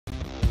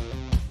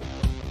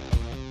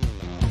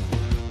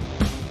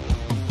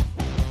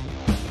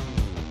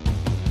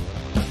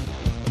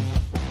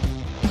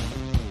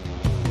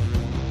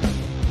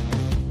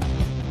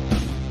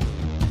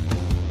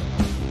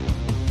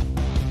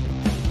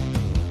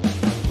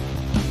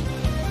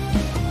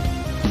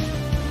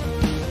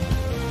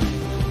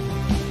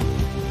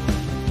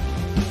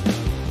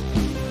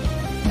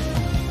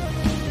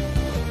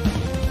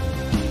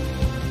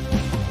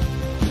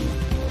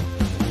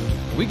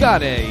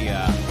got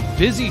a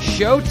busy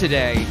show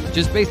today,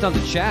 just based on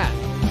the chat.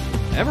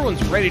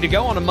 Everyone's ready to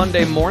go on a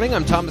Monday morning.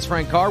 I'm Thomas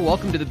Frank Carr.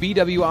 Welcome to the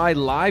BWI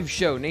Live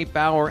Show. Nate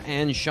Bauer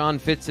and Sean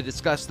Fitz to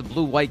discuss the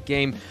blue-white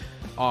game,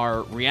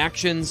 our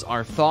reactions,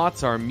 our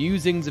thoughts, our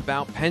musings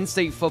about Penn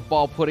State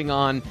football putting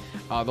on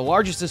the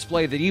largest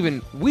display that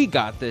even we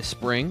got this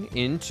spring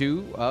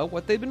into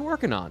what they've been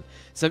working on.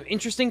 Some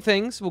interesting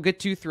things we'll get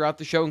to throughout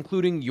the show,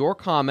 including your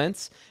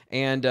comments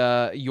and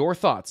your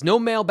thoughts. No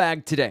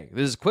mailbag today.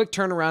 This is a quick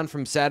turnaround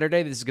from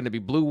Saturday. This is going to be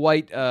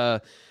blue-white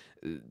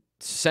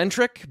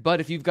centric, but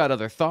if you've got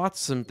other thoughts,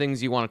 some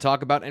things you want to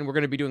talk about, and we're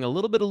going to be doing a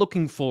little bit of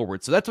looking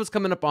forward. So that's what's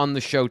coming up on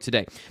the show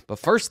today. But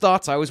first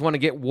thoughts, I always want to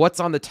get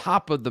what's on the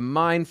top of the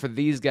mind for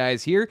these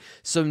guys here.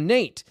 So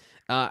Nate,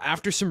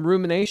 after some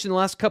rumination the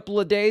last couple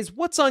of days,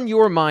 what's on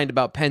your mind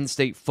about Penn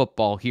State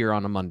football here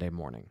on a Monday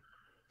morning?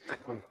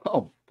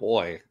 Oh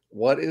boy,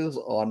 what is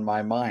on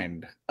my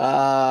mind?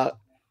 Yeah,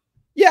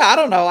 I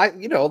don't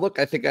know. Look,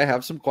 I think I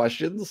have some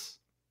questions.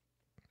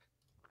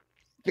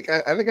 I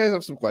think I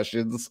have some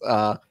questions.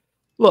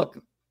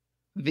 Look,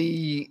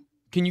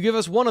 can you give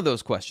us one of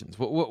those questions?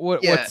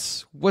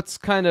 What's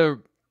kind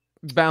of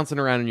bouncing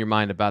around in your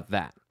mind about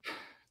that?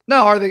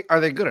 No, are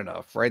they good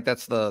enough? Right.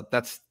 That's the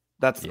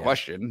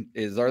question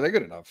is, are they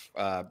good enough?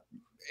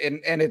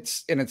 And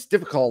it's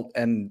difficult.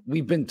 And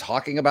we've been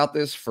talking about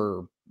this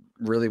for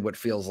really what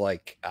feels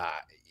like,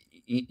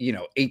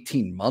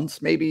 18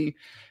 months maybe,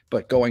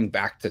 but going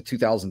back to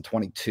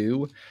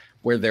 2022,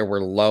 where there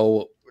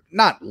were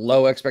not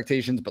low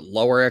expectations, but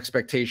lower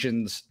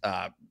expectations.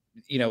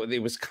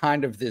 It was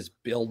kind of this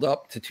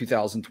buildup to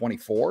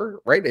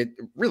 2024, right? It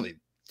really,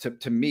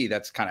 to me,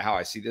 that's kind of how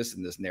I see this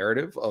in this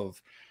narrative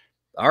of,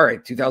 all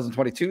right,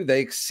 2022,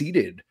 they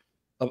exceeded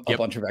a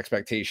bunch of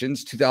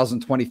expectations.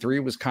 2023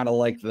 was kind of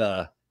like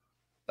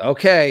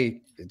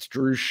okay, it's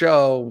Drew's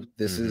show.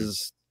 This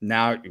is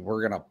now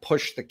we're going to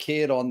push the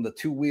kid on the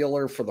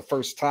two-wheeler for the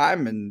first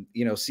time and,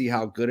 see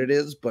how good it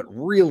is. But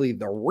really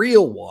the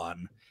real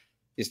one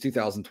is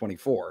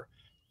 2024.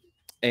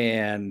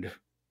 And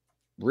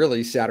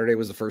really Saturday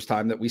was the first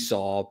time that we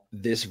saw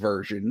this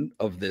version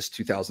of this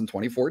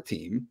 2024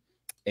 team.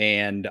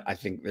 And I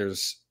think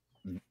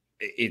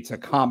it's a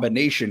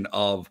combination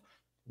of,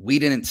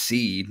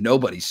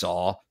 nobody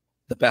saw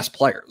the best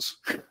players,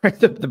 right?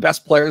 The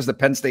best players that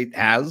Penn State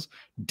has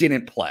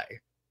didn't play,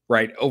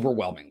 right?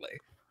 Overwhelmingly.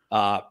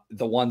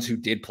 The ones who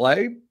did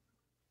play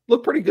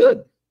looked pretty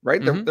good,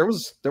 right? There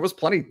was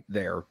plenty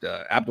there.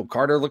 Abdul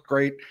Carter looked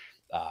great.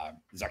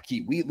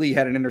 Zakeet Wheatley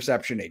had an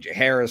interception. AJ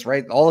Harris,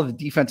 right? All of the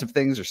defensive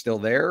things are still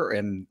there,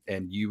 and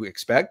you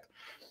expect.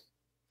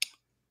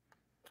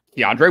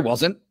 DeAndre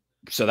wasn't,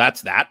 so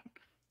that's that.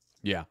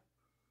 Yeah.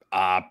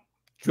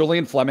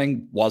 Julian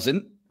Fleming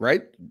wasn't,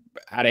 right?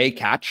 Had a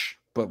catch,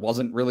 but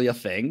wasn't really a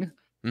thing.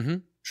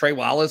 Trey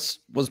Wallace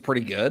was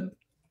pretty good,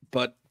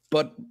 but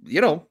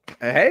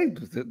hey,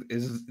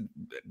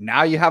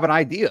 now you have an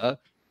idea.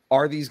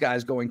 Are these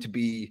guys going to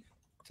be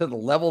to the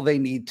level they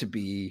need to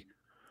be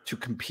to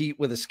compete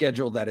with a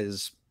schedule that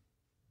is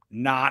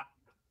not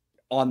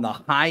on the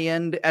high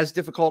end as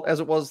difficult as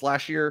it was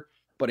last year,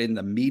 but in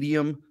the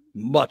medium,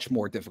 much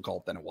more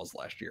difficult than it was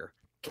last year?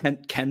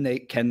 Can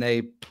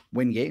they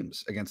win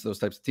games against those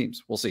types of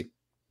teams? We'll see.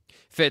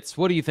 Fitz,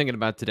 what are you thinking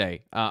about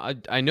today?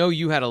 I know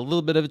you had a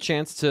little bit of a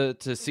chance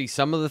to see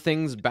some of the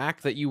things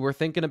back that you were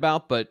thinking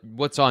about, but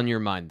what's on your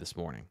mind this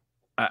morning?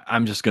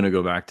 I'm just going to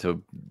go back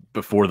to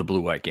before the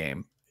blue-white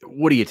game.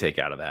 What do you take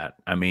out of that?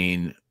 I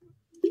mean,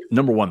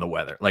 number one, the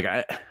weather.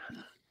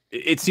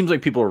 It seems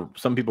like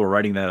some people are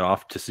writing that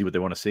off to see what they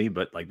want to see,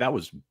 but that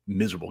was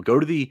miserable. Go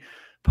to the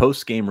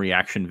post-game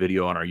reaction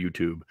video on our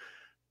YouTube.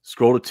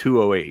 Scroll to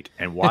 208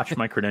 and watch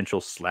my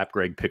credentials slap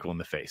Greg Pickle in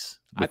the face.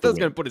 I thought he was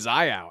going to put his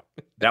eye out.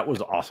 That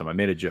was awesome. I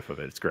made a GIF of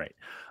it. It's great.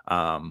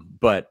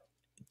 But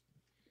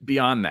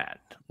beyond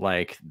that,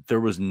 there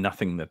was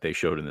nothing that they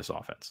showed in this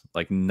offense.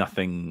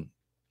 Nothing.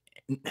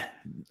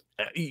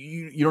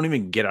 You don't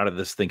even get out of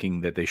this thinking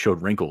that they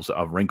showed wrinkles.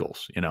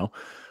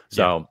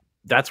 So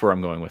that's where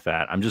I'm going with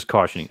that. I'm just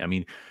cautioning. I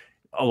mean,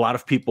 a lot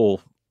of people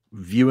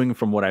viewing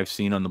from what I've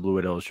seen on the Blue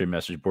White Illustrated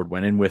message board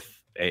went in with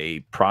a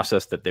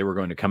process that they were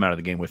going to come out of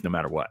the game with no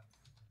matter what.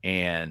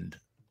 And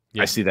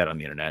I see that on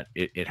the internet.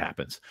 It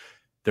happens.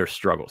 There's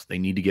struggles. They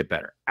need to get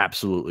better.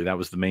 Absolutely. That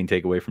was the main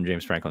takeaway from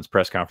James Franklin's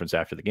press conference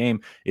after the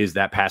game, is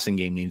that passing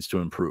game needs to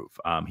improve.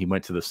 He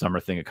went to the summer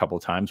thing a couple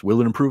of times. Will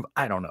it improve?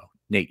 I don't know.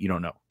 Nate, you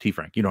don't know. T.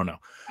 Frank, you don't know.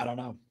 I don't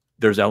know.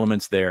 There's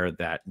elements there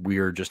that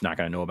we're just not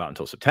going to know about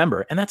until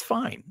September. And that's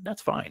fine.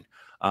 That's fine.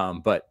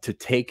 But to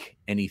take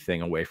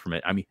anything away from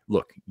it, I mean,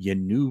 look, you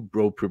knew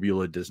Bro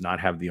Pribula does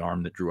not have the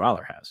arm that Drew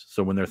Aller has.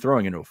 So when they're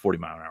throwing into a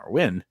 40-mile-an-hour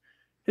wind,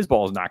 his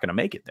ball is not going to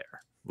make it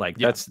there.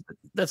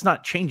 That's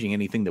not changing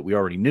anything that we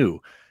already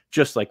knew.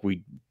 Just like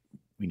we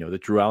know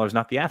that Drew Aller is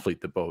not the athlete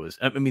that Bo is.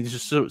 I mean, it's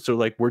just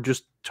so we're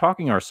just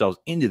talking ourselves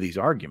into these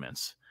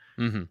arguments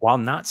while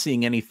not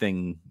seeing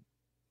anything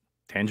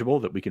tangible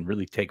that we can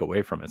really take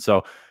away from it.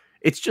 So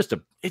it's just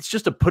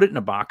to put it in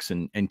a box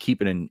and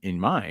keep it in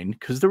mind,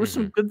 because there were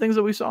some good things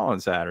that we saw on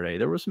Saturday.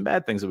 There were some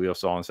bad things that we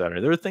saw on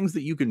Saturday. There are things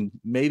that you can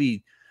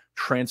maybe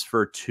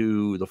transfer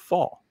to the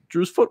fall.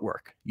 Drew's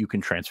footwork, you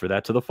can transfer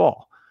that to the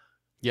fall.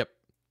 Yep.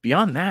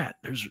 Beyond that,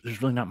 there's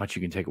really not much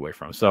you can take away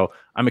from. So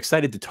I'm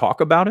excited to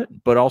talk about it,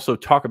 but also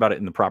talk about it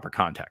in the proper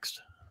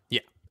context.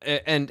 Yeah.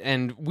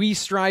 And we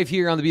strive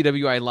here on the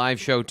BWI Live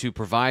Show to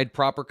provide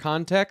proper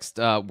context.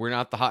 We're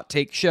not the hot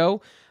take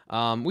show,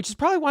 which is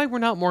probably why we're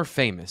not more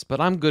famous,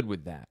 but I'm good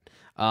with that.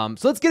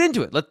 So let's get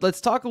into it.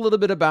 Let's talk a little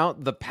bit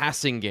about the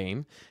passing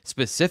game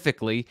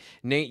specifically.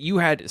 Nate, you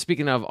had,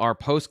 speaking of our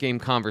post-game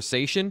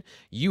conversation,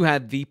 you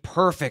had the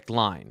perfect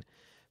line.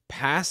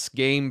 Pass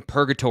game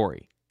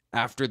purgatory.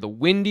 After the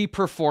windy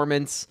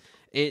performance,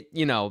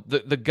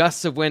 the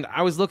gusts of wind,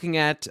 I was looking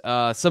at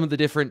some of the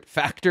different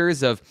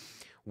factors of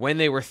when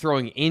they were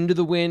throwing into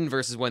the wind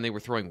versus when they were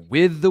throwing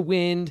with the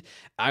wind.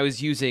 I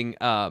was using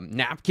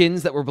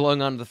napkins that were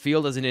blowing onto the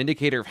field as an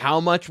indicator of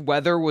how much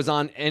weather was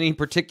on any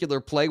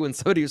particular play when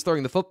somebody was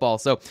throwing the football.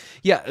 So,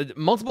 yeah,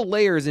 multiple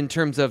layers in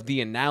terms of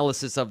the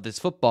analysis of this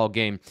football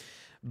game.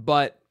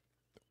 But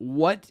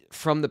what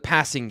from the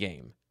passing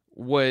game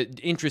what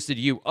interested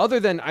you, other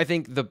than, I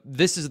think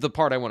this is the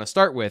part I want to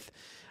start with.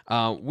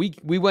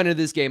 We went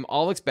into this game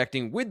all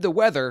expecting, with the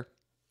weather,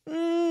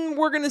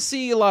 we're going to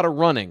see a lot of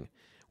running.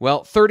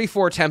 Well,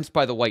 34 attempts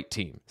by the white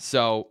team,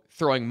 so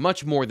throwing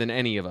much more than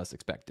any of us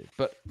expected.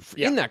 But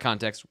in that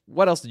context,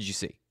 what else did you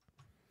see?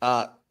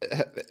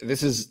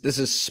 This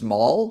is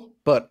small,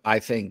 but I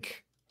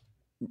think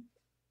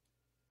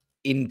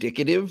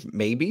indicative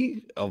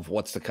maybe of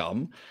what's to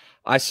come.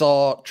 I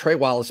saw Trey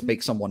Wallace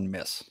make someone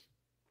miss.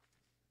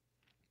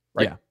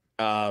 Right?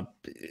 Yeah.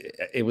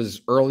 It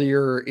was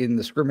earlier in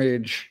the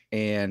scrimmage,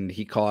 and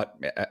he caught,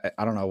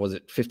 I don't know, was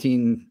it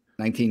 15,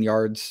 19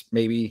 yards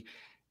maybe,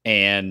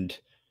 and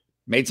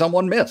made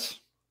someone miss.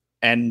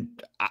 And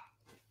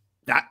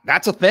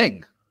that's a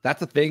thing.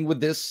 That's a thing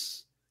with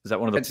this. Is that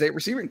one of the Penn State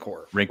receiving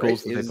core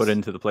wrinkles that they put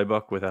into the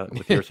playbook with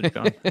Pearson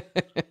gone?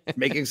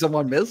 Making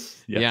someone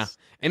miss? Yes. Yeah.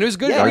 And it was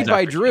good read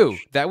by Drew.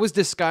 That was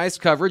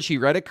disguised coverage. He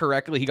read it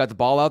correctly. He got the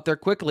ball out there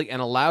quickly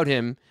and allowed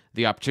him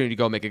the opportunity to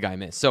go make a guy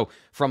miss. So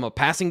from a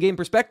passing game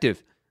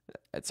perspective,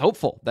 it's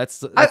hopeful.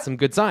 That's some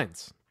good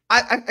signs.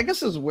 I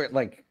guess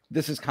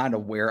this is kind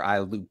of where I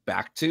loop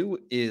back to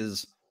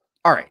is,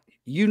 all right,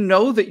 you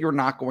know that you're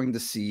not going to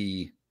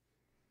see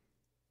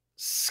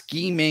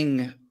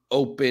scheming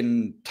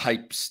open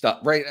type stuff,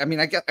 right? I mean,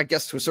 I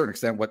guess to a certain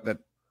extent what that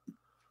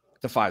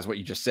defies what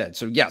you just said.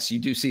 So yes, you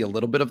do see a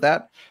little bit of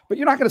that, but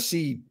you're not going to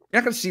see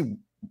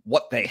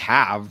what they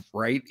have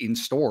right in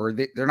store.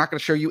 They're not going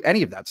to show you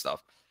any of that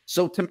stuff.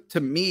 So to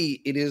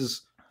me, it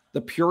is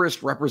the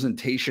purest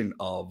representation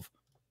of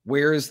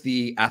where is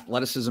the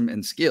athleticism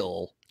and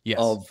skill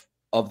of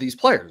these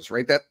players,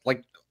 right? That,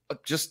 like,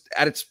 just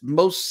at its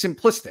most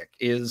simplistic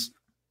is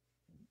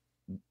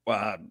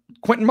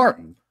Quentin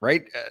Martin,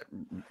 right?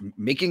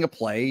 Making a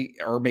play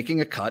or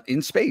making a cut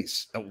in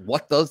space.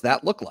 What does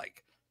that look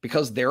like?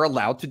 Because they're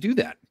allowed to do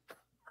that.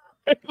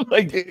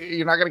 Like,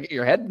 you're not going to get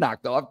your head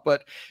knocked off,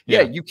 but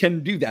yeah, you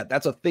can do that.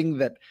 That's a thing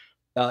that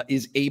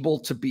is able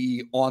to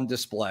be on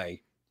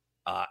display.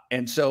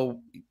 And so,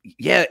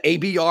 yeah,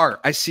 ABR,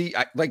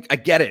 I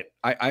get it.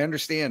 I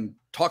understand.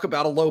 Talk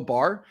about a low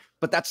bar,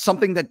 but that's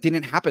something that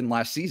didn't happen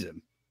last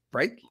season,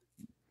 right?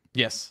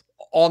 Yes.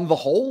 On the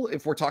whole,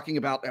 if we're talking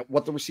about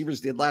what the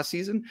receivers did last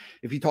season,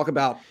 if you talk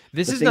about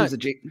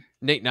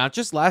Nate, not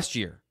just last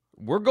year.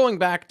 We're going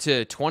back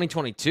to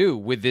 2022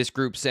 with this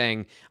group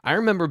saying, I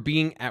remember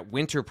being at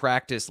winter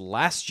practice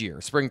last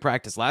year, spring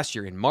practice last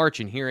year in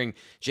March, and hearing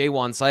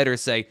Jaywan Sider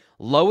say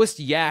lowest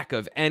yak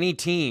of any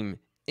team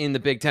in the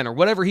Big Ten, or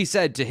whatever he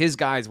said to his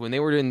guys when they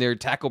were in their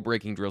tackle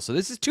breaking drill. So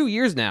this is 2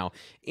 years now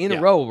in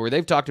a row where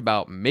they've talked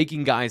about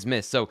making guys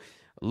miss. So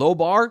low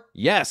bar,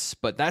 yes,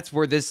 but that's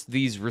where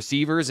these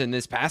receivers and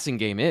this passing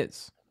game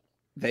is.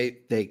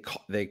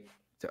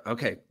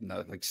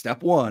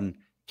 Step one,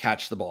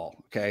 catch the ball.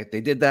 Okay.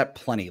 They did that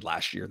plenty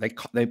last year.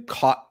 They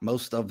caught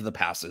most of the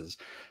passes,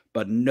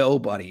 but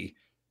nobody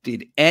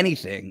did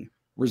anything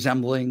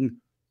resembling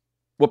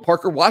what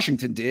Parker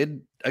Washington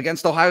did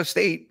against Ohio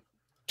State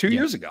 2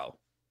 years ago.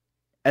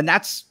 And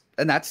that's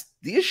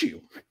the issue.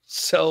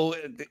 So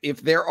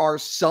if there are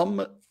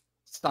some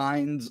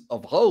signs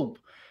of hope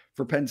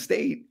for Penn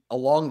State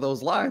along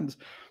those lines,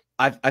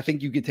 I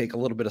think you could take a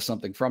little bit of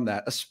something from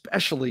that,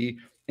 especially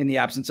in the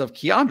absence of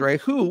Keandre,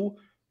 who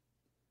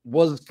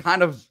was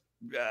kind of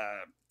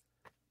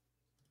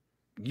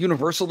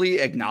universally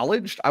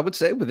acknowledged, I would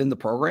say, within the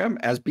program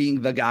as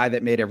being the guy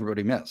that made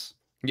everybody miss.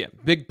 Yeah,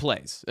 big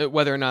plays,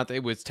 whether or not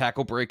it was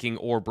tackle breaking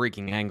or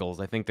breaking angles.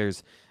 I think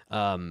there's,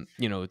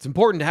 it's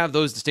important to have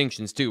those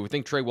distinctions too. I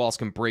think Trey Wallace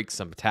can break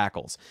some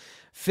tackles.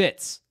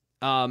 Fitz,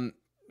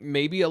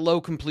 maybe a low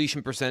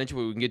completion percentage,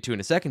 what we can get to in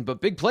a second,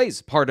 but big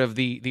plays, part of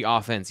the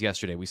offense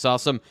yesterday. We saw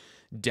some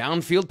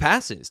downfield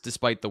passes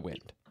despite the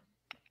wind.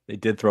 They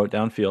did throw it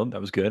downfield.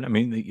 That was good. I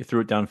mean, you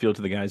threw it downfield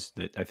to the guys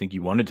that I think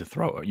you wanted to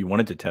throw. You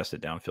wanted to test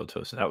it downfield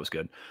to, so that was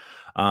good.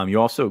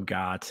 You also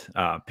got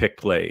pick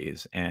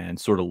plays and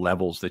sort of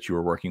levels that you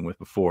were working with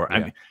before. Yeah. I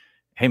mean,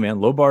 hey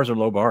man, low bars are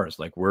low bars.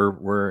 Like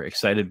we're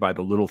excited by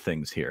the little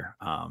things here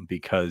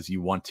because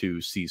you want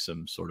to see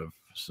some sort of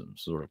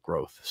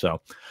growth. So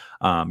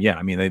yeah,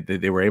 I mean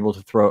they were able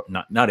to throw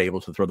not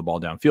able to throw the ball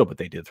downfield, but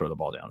they did throw the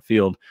ball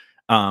downfield.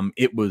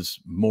 It was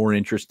more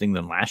interesting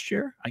than last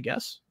year, I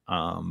guess.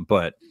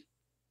 But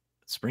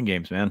spring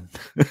games, man,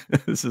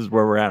 this is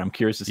where we're at. I'm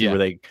curious to see where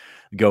they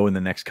go in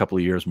the next couple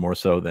of years, more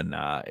so than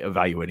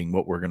evaluating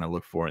what we're going to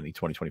look for in the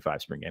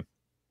 2025 spring game.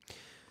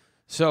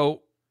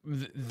 So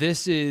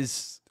this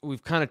is,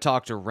 we've kind of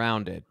talked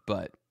around it,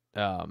 but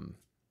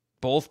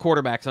both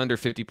quarterbacks under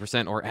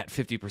 50% or at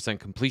 50%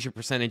 completion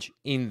percentage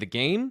in the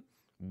game.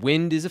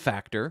 Wind is a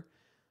factor.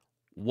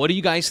 What do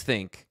you guys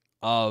think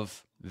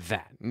of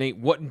that? Nate,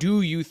 what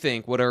do you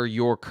think? What are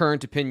your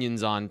current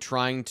opinions on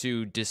trying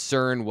to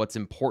discern what's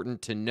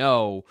important to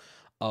know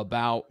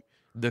about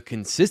the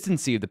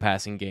consistency of the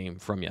passing game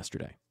from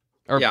yesterday?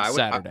 Or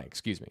Saturday,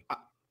 excuse me.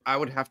 I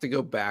would have to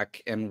go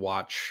back and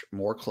watch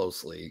more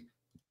closely,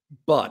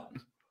 but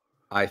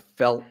I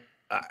felt,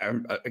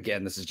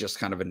 again, this is just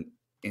kind of an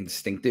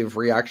instinctive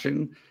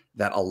reaction,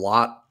 that a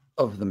lot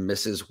of the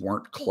misses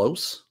weren't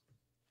close.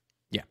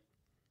 Yeah.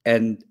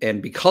 And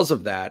because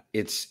of that,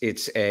 it's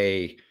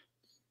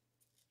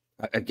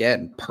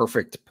again,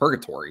 perfect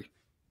purgatory.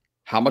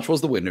 How much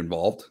was the wind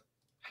involved?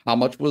 How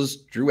much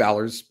was Drew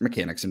Aller's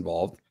mechanics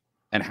involved?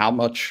 And how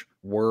much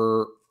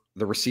were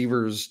the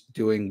receivers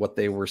doing what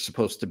they were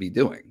supposed to be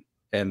doing?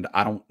 And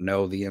I don't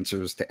know the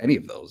answers to any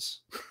of those.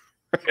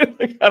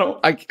 Like,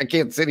 I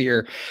can't sit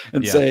here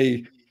and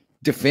say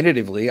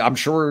definitively. I'm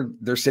sure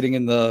they're sitting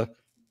in the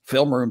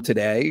film room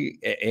today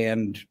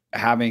and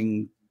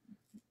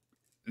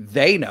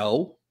they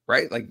know,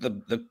 right? Like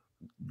the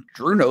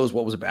Drew knows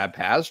what was a bad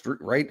pass,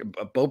 right?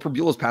 Bo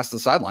Perbula's pass to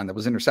the sideline that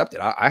was intercepted.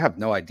 I have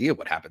no idea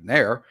what happened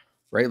there,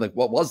 right? Like,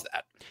 what was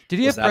that? Did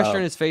he have pressure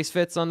in his face,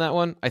 Fitz, on that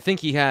one? I think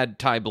he had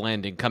Ty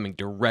Blanding coming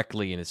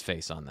directly in his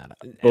face on that.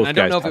 And I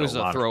don't know if it was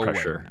a throwaway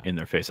pressure in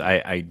their face.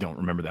 I don't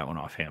remember that one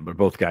offhand, but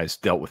both guys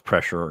dealt with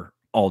pressure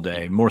all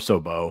day, more so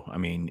Bo. I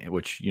mean,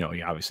 which, he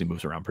obviously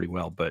moves around pretty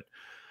well, but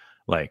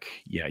like,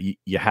 yeah,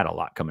 you had a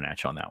lot coming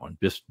at you on that one.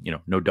 Just,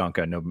 no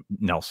Dunca, no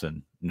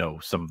Nelson, no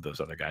some of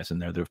those other guys in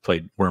there. They've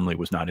played. Wormley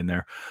was not in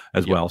there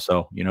as well.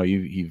 So,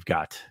 you've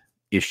got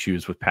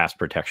issues with pass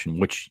protection,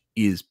 which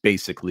is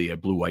basically a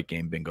blue-white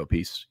game bingo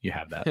piece. You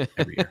have that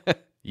every year.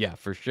 Yeah,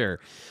 for sure.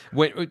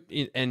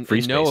 And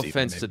no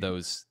offense to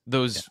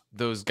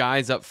those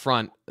guys up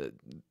front.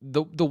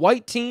 The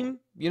white team,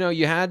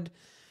 you had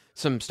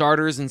some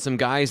starters and some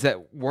guys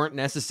that weren't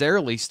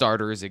necessarily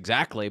starters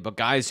exactly, but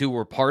guys who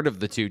were part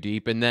of the two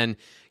deep. And then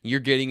you're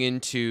getting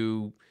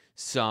into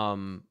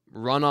some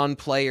run-on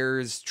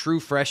players, true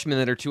freshmen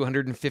that are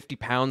 250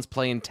 pounds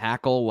playing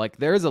tackle. Like,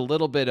 there's a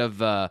little bit of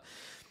a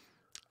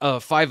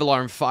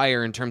five-alarm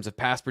fire in terms of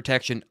pass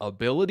protection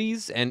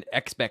abilities and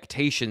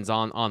expectations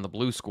on the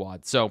blue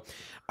squad. So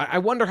I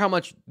wonder how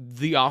much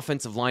the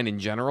offensive line in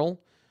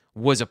general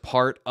was a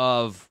part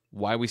of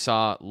why we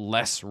saw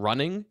less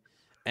running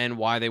and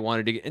why they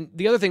wanted to get. And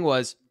the other thing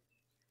was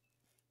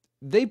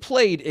they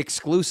played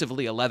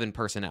exclusively 11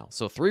 personnel.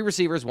 So 3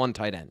 receivers, 1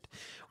 tight end.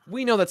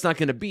 We know that's not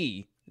going to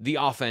be the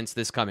offense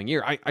this coming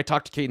year. I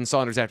talked to Caden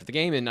Saunders after the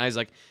game, and I was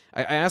like,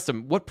 I asked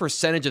him, what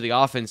percentage of the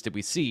offense did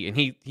we see? And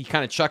he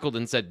kind of chuckled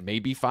and said,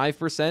 maybe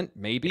 5%,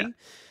 maybe. Yeah.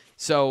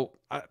 So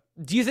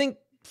do you think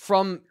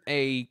from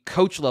a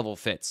coach level,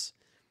 Fitz,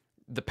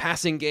 the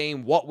passing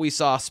game, what we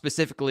saw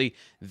specifically,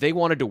 they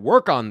wanted to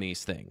work on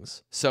these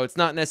things? So it's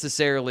not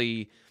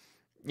necessarily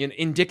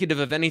indicative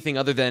of anything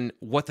other than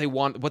what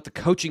the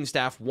coaching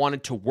staff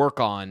wanted to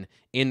work on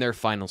in their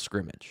final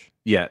scrimmage.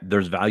 Yeah,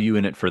 there's value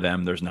in it for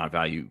them. There's not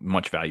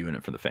much value in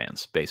it for the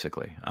fans,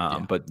 basically.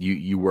 But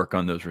you work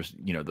on those,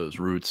 those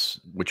routes,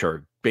 which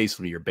are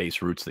basically your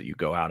base routes that you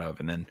go out of,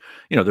 and then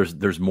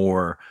there's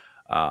more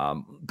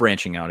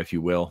branching out, if you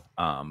will.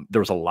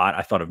 There was a lot,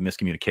 I thought, of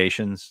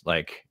miscommunications,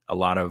 like a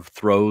lot of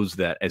throws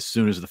that as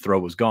soon as the throw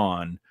was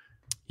gone,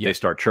 they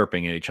start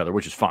chirping at each other,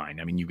 which is fine.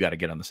 I mean, you've got to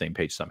get on the same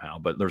page somehow.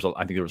 But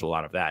I think there was a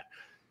lot of that.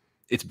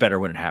 It's better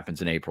when it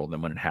happens in April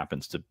than when it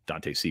happens to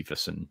Dante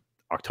Cephas in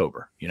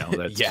October.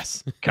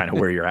 That's kind of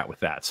where you're at with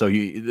that. So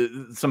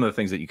some of the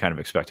things that you kind of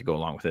expect to go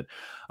along with it.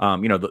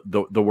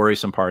 The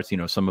worrisome parts.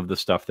 Some of the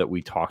stuff that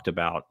we talked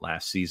about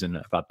last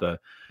season about the,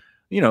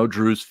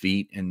 Drew's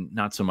feet, and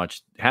not so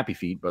much happy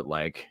feet, but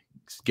like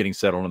getting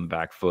settled on the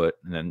back foot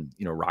and then,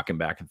 rocking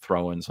back and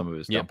throwing some of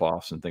his dump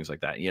offs and things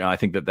like that. I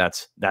think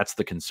that's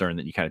the concern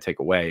that you kind of take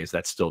away, is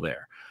that's still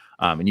there.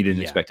 And you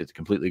didn't expect it to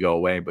completely go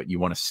away, but you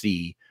want to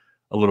see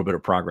a little bit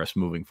of progress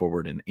moving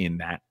forward in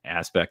that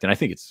aspect. And I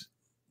think it's,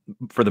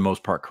 for the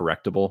most part,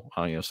 correctable.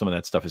 Some of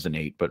that stuff is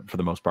innate, but for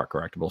the most part,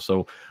 correctable.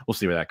 So we'll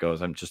see where that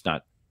goes. I'm just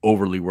not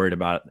overly worried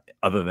about it,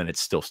 other than it's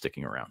still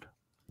sticking around.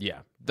 Yeah.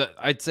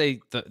 I'd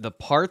say the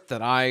part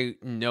that I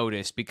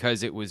noticed,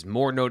 because it was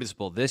more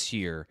noticeable this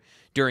year,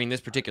 during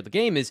this particular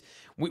game is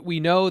we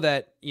know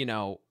that,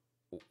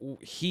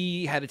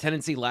 he had a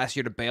tendency last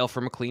year to bail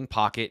from a clean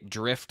pocket,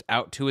 drift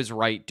out to his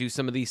right, do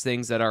some of these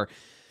things that are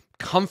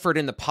comfort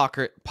in the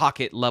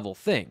pocket level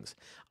things.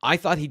 I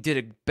thought he did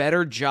a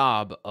better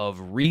job of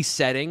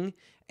resetting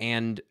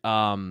and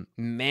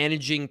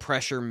managing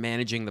pressure,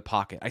 managing the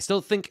pocket. I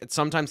still think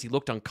sometimes he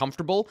looked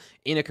uncomfortable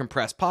in a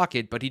compressed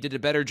pocket, but he did a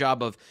better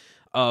job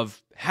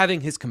of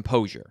having his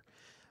composure.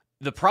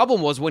 The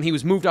problem was when he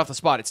was moved off the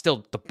spot,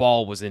 the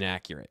ball was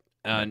inaccurate.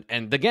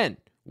 And again,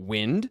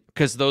 wind,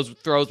 because those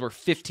throws were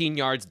 15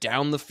 yards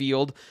down the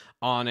field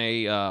on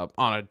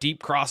a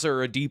deep crosser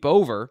or a deep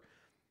over.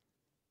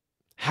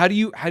 How do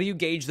you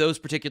gauge those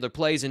particular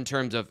plays in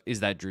terms of, is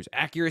that Drew's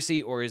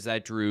accuracy or is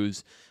that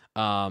Drew's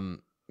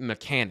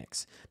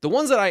mechanics? The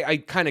ones that I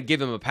kind of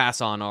give him a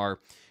pass on are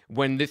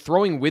when they're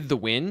throwing with the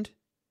wind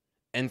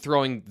and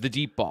throwing the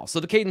deep ball. So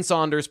the Caden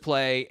Saunders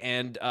play,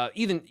 and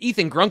even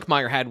Ethan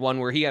Grunkmeyer had one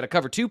where he had a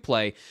cover 2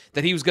 play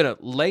that he was going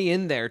to lay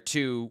in there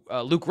to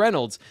Luke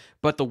Reynolds,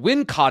 but the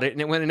wind caught it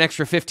and it went an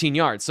extra 15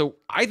 yards. So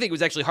I think it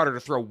was actually harder to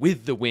throw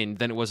with the wind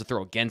than it was to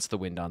throw against the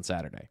wind on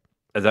Saturday.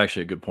 That's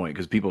actually a good point,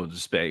 because people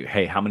just say,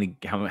 "Hey, how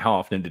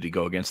often did he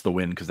go against the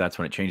wind?" Because that's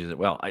when it changes it.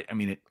 Well, I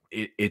mean,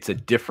 it's a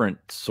different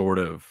sort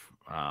of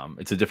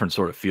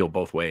feel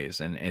both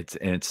ways, and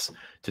it's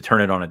to turn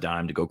it on a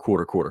dime to go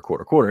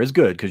quarter is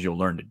good because you'll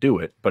learn to do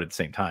it, but at the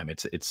same time,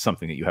 it's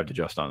something that you have to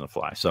adjust on the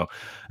fly. So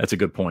that's a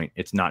good point.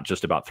 It's not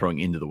just about throwing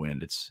into the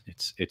wind;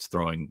 it's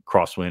throwing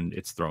crosswind,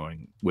 it's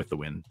throwing with the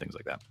wind, things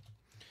like that.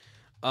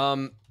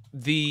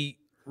 The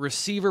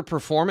receiver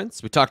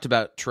performance, we talked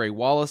about Trey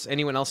Wallace.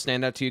 Anyone else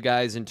stand out to you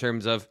guys in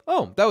terms of,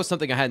 oh, that was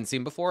something I hadn't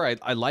seen before,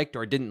 I liked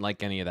or didn't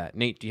like any of that?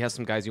 Nate, do you have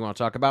some guys you want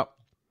to talk about?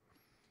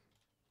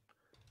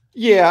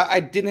 Yeah,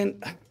 I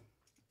didn't.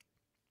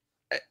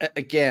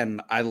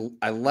 Again, I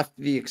left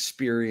the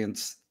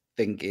experience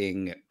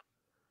thinking.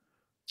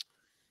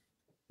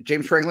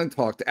 James Franklin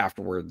talked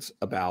afterwards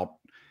about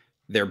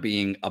there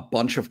being a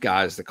bunch of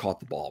guys that caught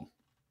the ball,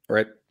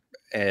 right?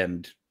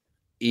 And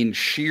in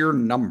sheer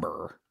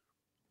number,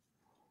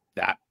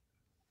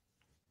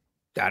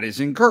 that is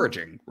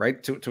encouraging,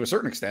 right? To a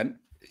certain extent,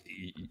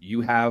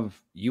 you have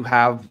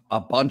a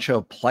bunch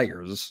of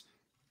players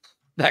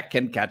that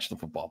can catch the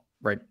football,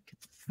 right?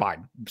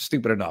 Fine,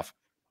 stupid enough.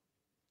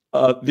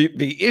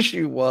 The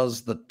issue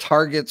was the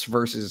targets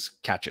versus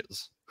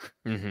catches,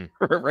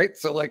 right?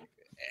 So like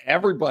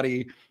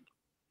nobody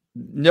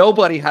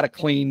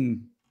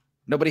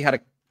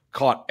had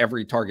caught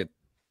every target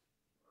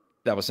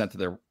that was sent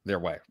to their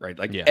way, right?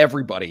 Like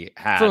everybody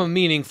had, from a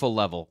meaningful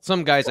level.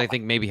 Some guys I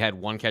think maybe had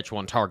one catch,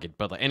 one target,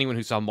 but like anyone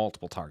who saw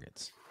multiple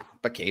targets.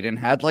 But Caden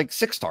had like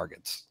 6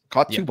 targets,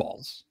 caught 2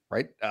 balls,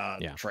 right?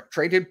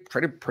 Trey did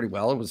pretty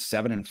well. It was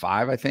 7 and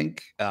 5, I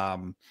think.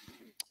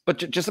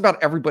 But just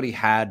about everybody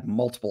had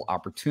multiple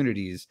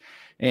opportunities.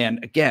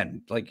 And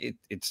again, like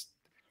it's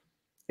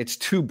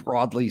too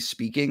broadly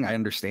speaking. I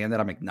understand that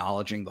I'm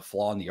acknowledging the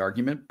flaw in the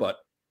argument, but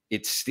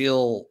it's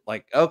still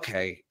like,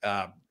 okay,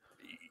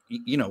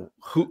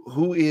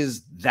 who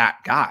is that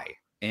guy?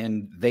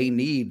 And they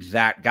need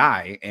that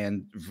guy.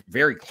 And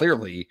very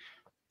clearly,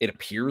 it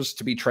appears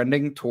to be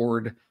trending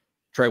toward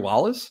Trey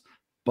Wallace,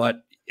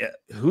 but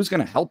who's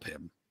going to help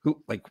him?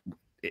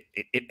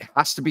 It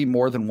has to be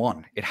more than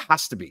one. It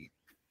has to be.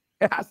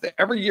 It has to,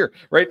 every year,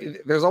 right?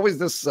 There's always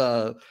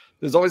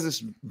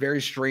this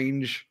very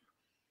strange,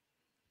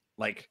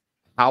 like,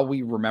 how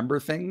we remember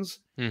things.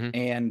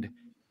 And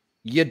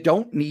you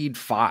don't need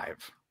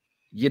 5.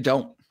 You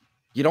don't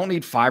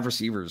need 5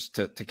 receivers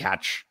to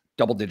catch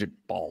double-digit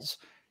balls.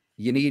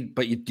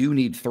 But you do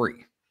need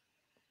 3.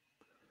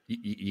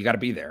 You got to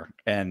be there.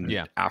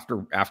 And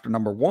after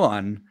number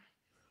 1,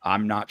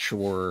 I'm not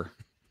sure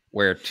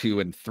where 2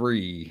 and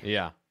 3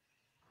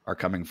 are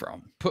coming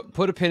from.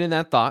 Put a pin in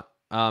that thought,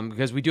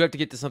 because we do have to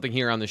get to something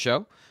here on the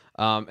show.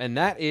 And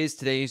that is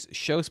today's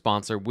show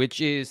sponsor,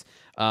 which is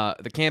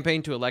the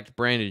campaign to elect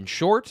Brandon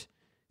Short,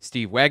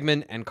 Steve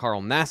Wagman, and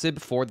Carl Nassib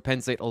for the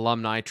Penn State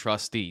Alumni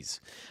Trustees.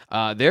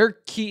 Their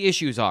key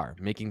issues are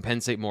making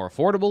Penn State more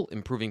affordable,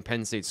 improving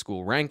Penn State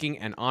school ranking,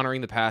 and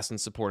honoring the past and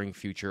supporting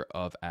future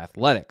of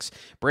athletics.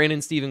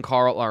 Brandon, Steve, and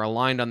Carl are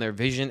aligned on their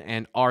vision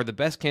and are the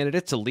best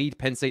candidates to lead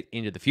Penn State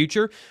into the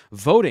future.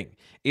 Voting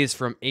is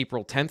from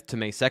April 10th to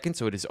May 2nd,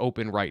 so it is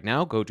open right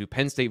now. Go to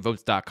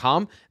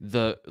PennStateVotes.com.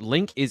 The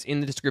link is in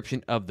the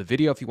description of the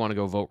video if you want to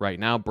go vote right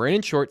now.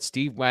 Brandon Short,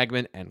 Steve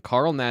Wagman, and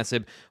Carl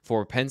Nassib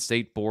for Penn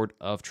State Board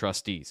of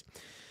Trustees.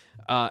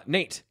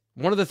 Nate,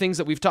 one of the things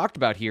that we've talked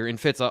about here, and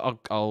Fitz,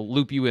 I'll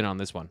loop you in on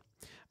this one.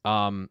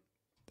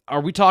 Are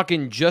we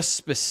talking just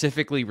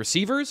specifically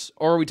receivers,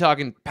 or are we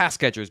talking pass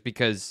catchers?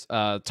 Because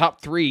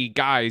top 3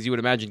 guys you would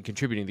imagine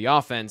contributing to the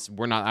offense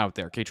were not out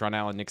there. Katron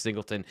Allen, Nick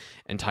Singleton,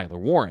 and Tyler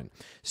Warren.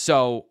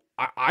 So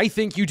I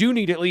think you do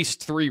need at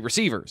least 3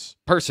 receivers,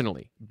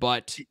 personally.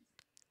 But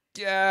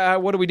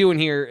what are we doing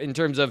here in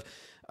terms of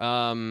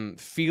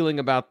feeling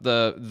about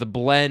the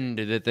blend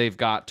that they've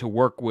got to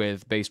work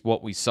with based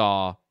what we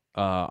saw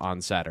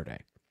on Saturday?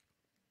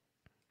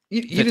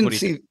 You didn't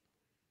see...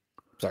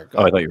 Sorry.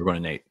 I thought you were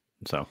going to Nate.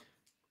 So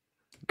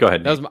go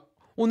ahead. That was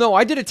well, no,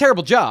 I did a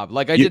terrible job.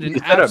 Like I did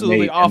an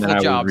absolutely awful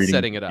job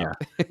setting it up.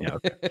 Yeah,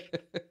 okay.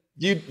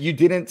 You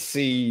didn't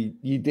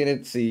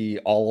see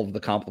all of the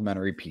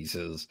complementary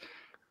pieces,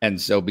 and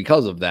so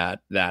because of that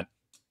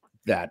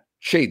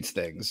shades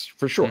things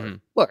for sure. Mm-hmm.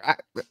 Look,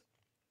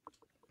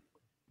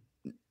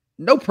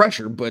 no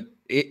pressure, but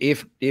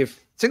if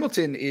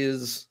Singleton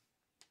is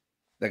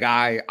the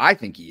guy I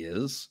think he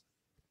is,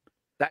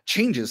 that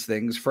changes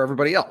things for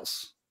everybody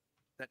else.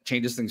 That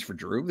changes things for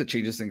Drew. That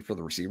changes things for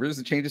the receivers.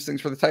 That changes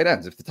things for the tight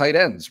ends. If the tight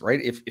ends,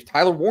 right? If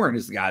Tyler Warren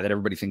is the guy that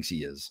everybody thinks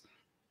he is,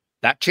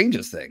 that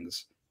changes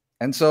things.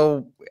 And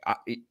so,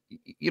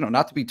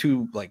 not to be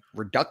too like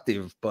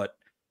reductive, but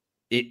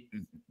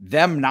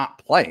them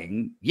not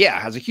playing,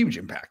 has a huge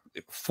impact.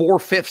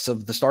 4/5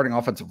 of the starting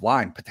offensive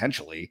line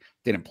potentially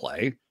didn't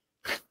play.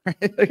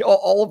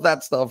 all of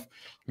that stuff,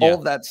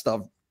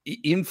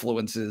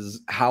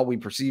 influences how we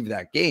perceive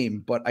that game.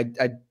 But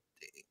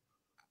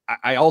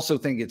I also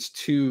think it's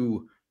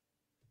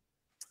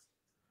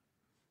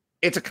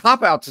a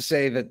cop-out to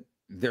say that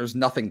there's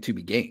nothing to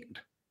be gained,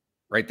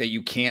 right?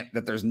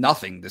 That there's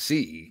nothing to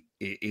see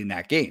in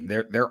that game.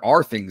 There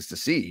are things to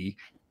see.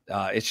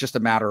 It's just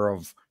a matter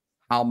of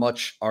how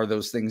much are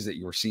those things that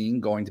you're seeing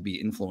going to be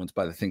influenced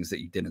by the things that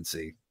you didn't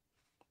see.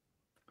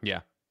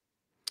 Yeah.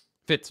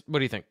 Fitz, what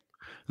do you think?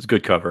 It's a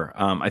good cover.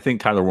 I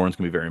think Tyler Warren's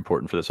going to be very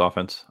important for this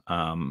offense.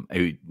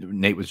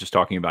 Nate was just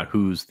talking about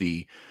who's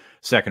the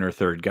second or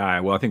third guy.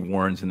 Well, I think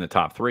Warren's in the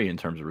top 3 in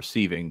terms of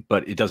receiving,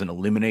 but it doesn't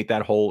eliminate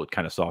that hole. It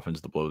kind of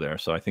softens the blow there.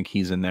 So I think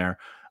he's in there.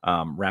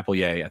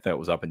 Rappelier, I thought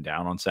was up and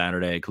down on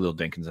Saturday. Khalil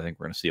Dinkins, I think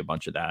we're going to see a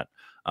bunch of that,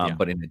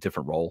 but in a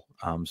different role.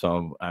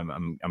 So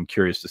I'm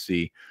curious to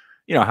see,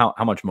 how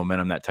much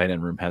momentum that tight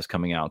end room has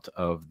coming out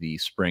of the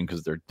spring,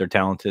 because they're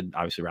talented.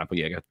 Obviously,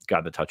 Rappelier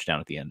got the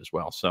touchdown at the end as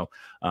well. So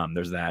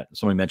there's that.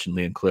 Somebody mentioned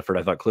Liam Clifford.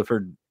 I thought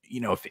Clifford,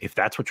 if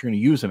that's what you're going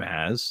to use him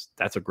as,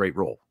 that's a great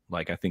role.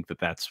 Like, I think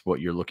that's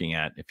what you're looking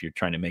at if you're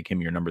trying to make him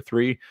your number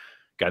 3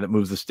 guy that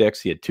moves the sticks.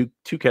 He had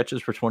two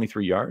catches for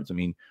 23 yards. I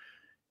mean,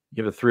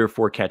 you have a 3 or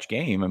 4 catch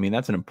game. I mean,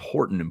 that's an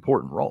important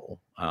role.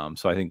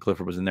 So I think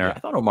Clifford was in there. Yeah. I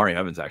thought Omari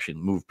Evans actually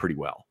moved pretty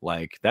well.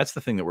 Like, that's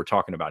the thing that we're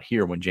talking about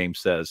here when James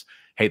says,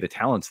 hey, the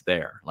talent's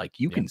there. Like,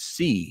 you can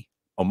see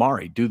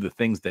Omari do the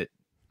things that,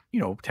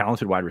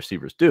 talented wide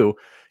receivers do.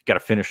 Got to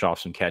finish off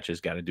some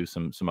catches, got to do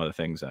some other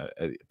things. I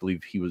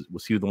believe he was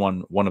he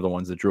one of the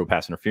ones that drew a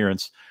pass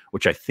interference,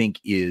 which I think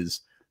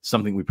is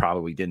something we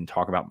probably didn't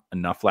talk about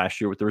enough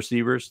last year with the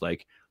receivers.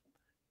 Like,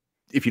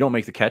 if you don't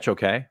make the catch,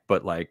 okay,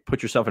 but like,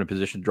 put yourself in a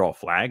position to draw a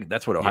flag.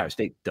 That's what Ohio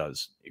State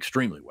does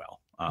extremely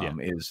well.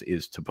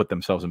 Is to put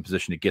themselves in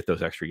position to get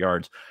those extra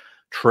yards.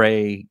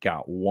 Trey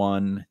got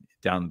one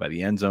down by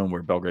the end zone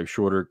where Belgrave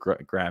Shorter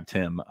grabbed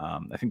him.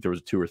 I think there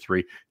was 2 or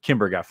 3.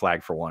 Kimber got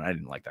flagged for one. I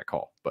didn't like that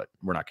call, but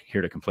we're not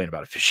here to complain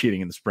about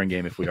officiating in the spring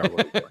game if we are.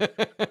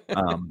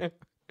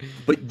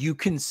 But you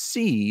can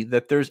see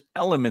that there's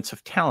elements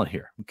of talent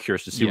here. I'm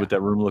curious to see what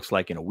that room looks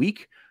like in a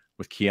week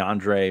with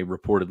Keandre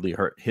reportedly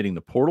hitting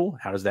the portal.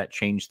 How does that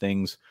change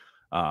things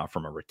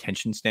from a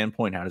retention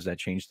standpoint? How does that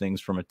change things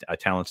from a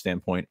talent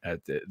standpoint?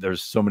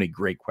 There's so many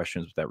great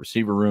questions with that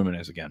receiver room. And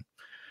again,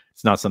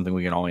 it's not something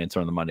we can all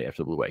answer on the Monday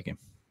after the Blue White game.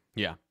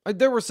 Yeah.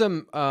 There were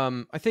some,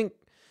 I think,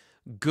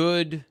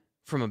 good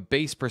from a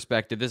base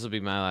perspective. This will be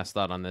my last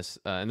thought on this.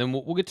 And then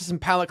we'll get to some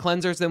palate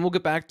cleansers. Then we'll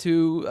get back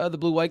to the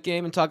Blue White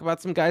game and talk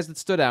about some guys that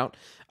stood out.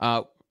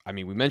 I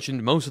mean, we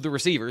mentioned most of the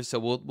receivers, so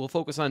we'll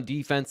focus on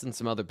defense and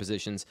some other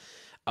positions.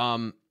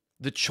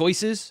 The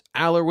choices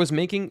Aller was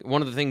making,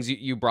 one of the things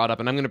you brought up,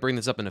 and I'm going to bring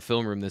this up in a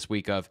film room this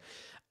week, of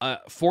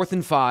 4th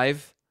and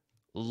 5,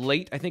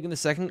 late, I think in the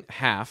second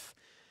half.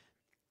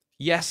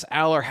 Yes,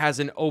 Aller has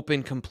an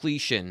open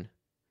completion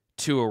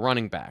to a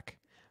running back,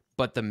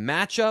 but the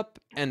matchup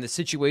and the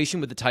situation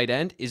with the tight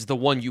end is the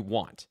one you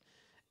want.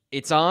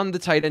 It's on the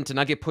tight end to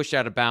not get pushed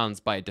out of bounds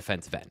by a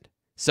defensive end.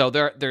 So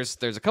there's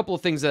a couple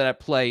of things that at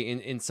play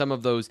in some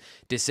of those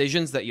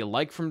decisions that you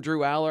like from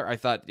Drew Aller. I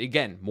thought,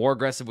 again, more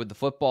aggressive with the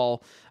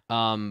football,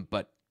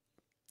 but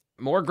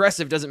more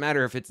aggressive doesn't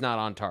matter if it's not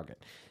on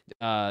target.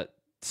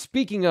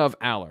 Speaking of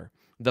Aller,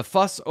 the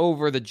fuss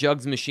over the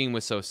jugs machine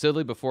was so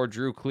silly before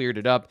Drew cleared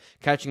it up.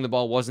 Catching the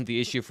ball wasn't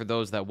the issue for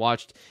those that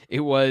watched.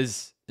 It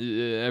was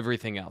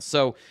everything else.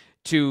 So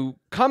to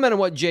comment on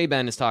what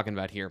J-Ben is talking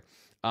about here,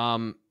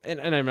 and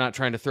I'm not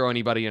trying to throw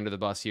anybody under the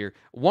bus here,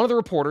 one of the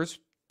reporters,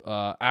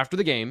 after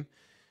the game,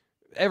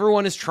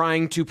 everyone is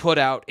trying to put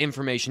out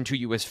information to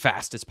you as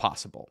fast as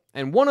possible.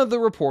 And one of the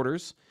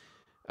reporters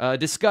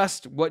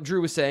discussed what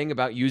Drew was saying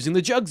about using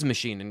the jugs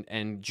machine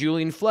and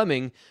Julian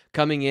Fleming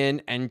coming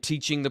in and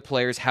teaching the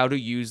players how to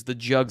use the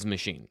jugs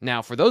machine.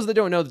 Now, for those that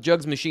don't know, the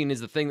jugs machine is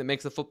the thing that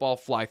makes the football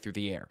fly through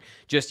the air.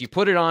 Just you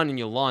put it on and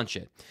you launch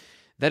it.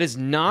 That is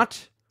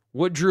not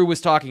what Drew was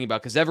talking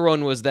about, because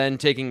everyone was then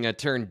taking a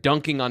turn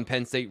dunking on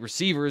Penn State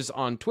receivers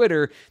on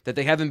Twitter that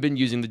they haven't been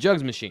using the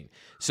jugs machine.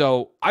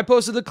 So I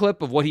posted the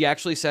clip of what he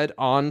actually said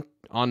on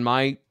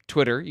my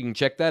Twitter. You can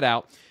check that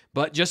out.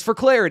 But just for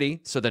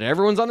clarity, so that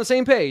everyone's on the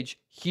same page,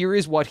 here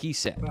is what he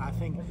said. But I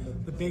think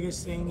the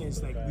biggest thing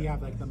is like we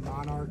have like the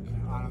Monarch,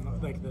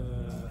 like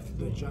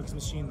the jugs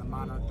machine, the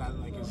Monarch that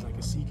like is like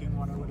a seeking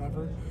one or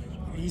whatever.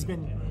 He's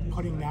been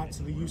putting that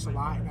to the use a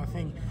lot, and I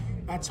think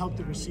that's helped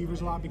the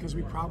receivers a lot because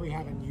we probably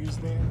haven't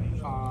used it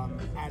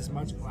as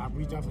much.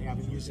 We definitely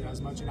haven't used it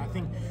as much, and I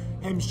think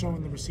him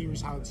showing the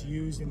receivers how it's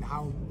used and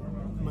how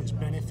much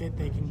benefit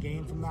they can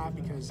gain from that,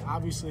 because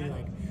obviously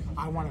like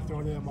I want to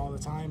throw to them all the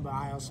time, but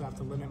I also have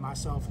to limit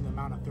myself in the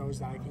amount of throws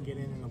that I can get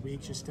in a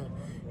week just to,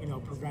 you know,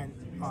 prevent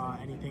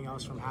anything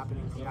else from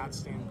happening from that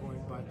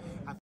standpoint.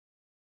 But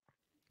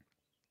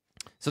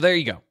so there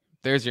you go.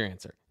 There's your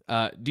answer.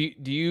 Do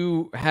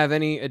you have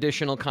any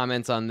additional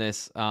comments on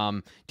this?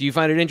 Do you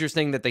find it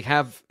interesting that they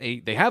have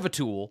a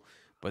tool,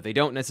 but they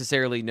don't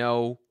necessarily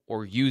know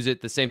or use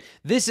it the same?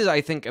 This is,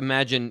 I think,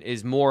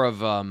 is more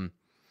of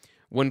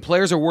when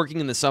players are working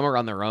in the summer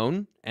on their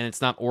own and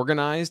it's not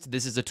organized.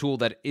 This is a tool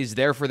that is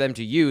there for them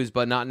to use,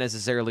 but not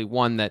necessarily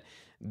one that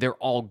they're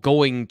all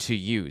going to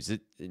use.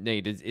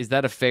 Nate, is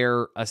that a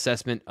fair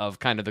assessment of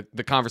kind of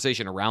the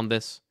conversation around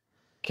this?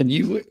 Can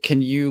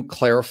you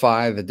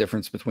clarify the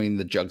difference between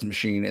the jugs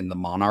machine and the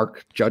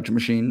Monarch jugs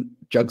machine?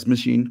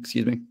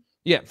 Excuse me.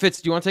 Yeah,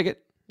 Fitz, do you want to take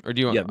it, or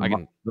do you want?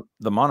 Yeah,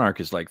 the Monarch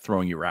is like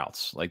throwing you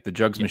routes. Like the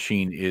jugs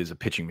machine is a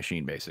pitching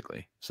machine,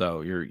 basically.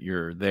 So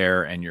you're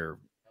there and you're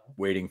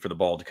waiting for the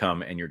ball to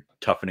come, and you're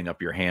toughening up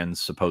your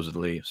hands.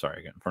 Supposedly, sorry,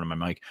 I got in front of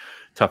my mic.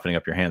 Toughening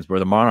up your hands. Where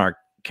the Monarch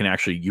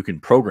you can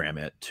program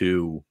it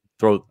to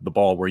throw the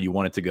ball where you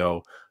want it to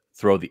go,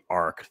 throw the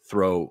arc,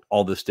 throw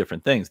all this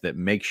different things that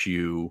makes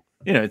you.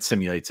 It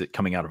simulates it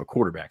coming out of a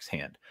quarterback's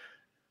hand.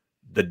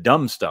 The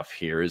dumb stuff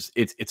here is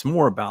it's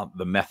more about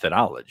the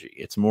methodology.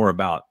 It's more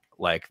about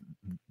like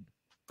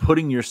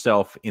putting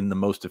yourself in the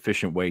most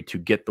efficient way to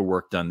get the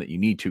work done that you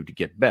need to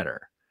get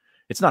better.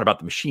 It's not about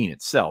the machine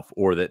itself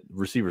or that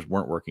receivers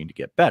weren't working to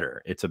get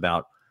better. It's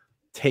about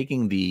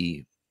taking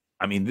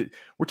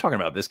we're talking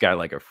about this guy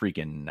like a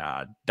freaking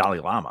Dalai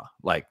Lama,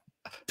 like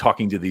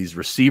talking to these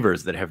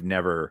receivers that have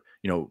never,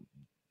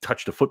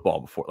 touched a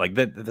football before. Like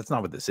that's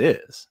not what this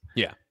is.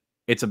 Yeah.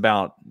 It's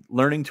about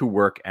learning to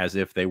work as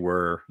if they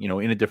were,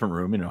 in a different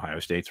room, in Ohio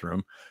State's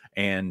room,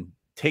 and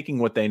taking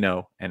what they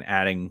know and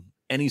adding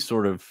any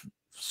sort of,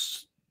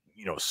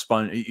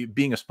 sponge,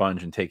 being a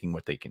sponge and taking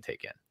what they can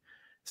take in.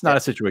 It's not a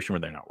situation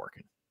where they're not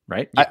working,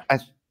 right? Yeah.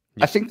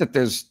 I think that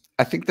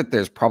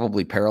there's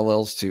probably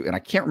parallels to, and I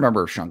can't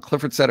remember if Sean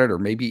Clifford said it or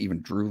maybe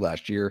even Drew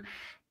last year,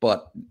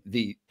 but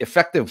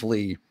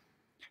effectively.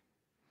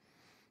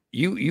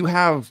 You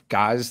have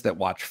guys that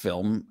watch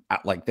film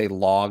like they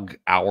log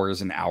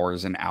hours and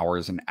hours and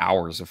hours and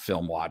hours of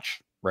film watch,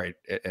 right?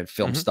 At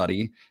film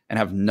study, and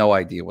have no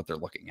idea what they're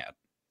looking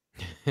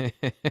at.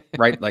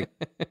 Right? Like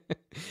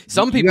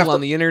some people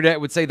on the internet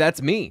would say that's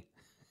me.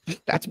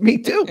 That's me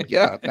too.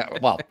 Yeah.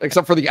 Well,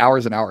 except for the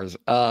hours and hours.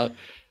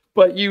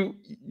 But you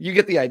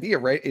get the idea,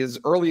 right? Is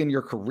early in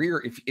your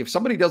career, if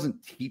somebody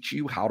doesn't teach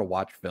you how to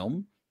watch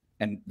film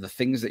and the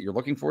things that you're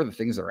looking for, the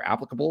things that are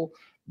applicable,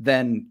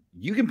 then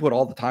you can put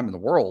all the time in the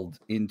world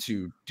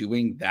into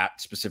doing that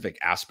specific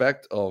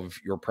aspect of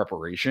your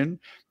preparation.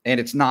 And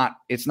it's not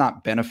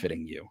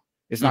benefiting you.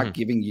 It's not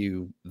giving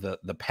you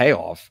the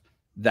payoff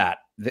that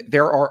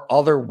there are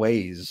other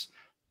ways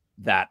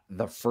that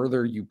the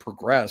further you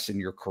progress in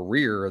your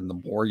career and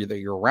the more that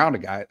you're around a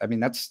guy. I mean,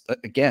 that's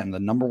again, the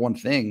number one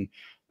thing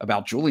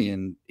about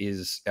Julian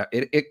is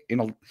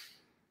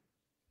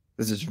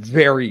this is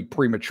very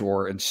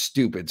premature and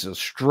stupid, so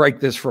strike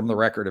this from the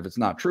record if it's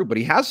not true, but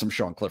he has some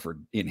Sean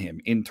Clifford in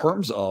him in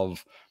terms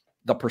of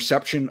the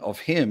perception of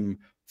him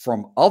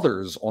from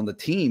others on the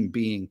team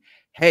being,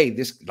 hey,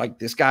 this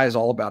guy is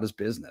all about his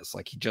business.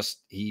 Like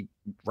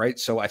right.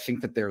 So I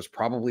think that there's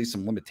probably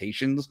some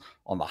limitations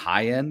on the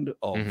high end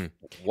of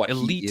what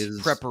elite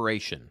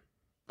preparation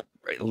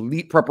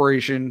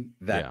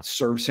that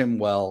serves him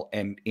well.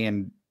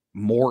 And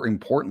more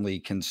importantly,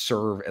 can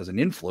serve as an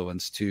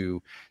influence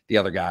to the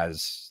other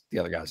guys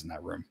in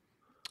that room.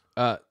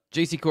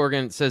 JC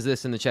Corrigan says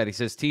this in the chat. He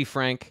says, T.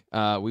 Frank,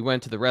 we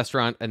went to the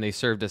restaurant and they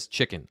served us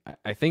chicken.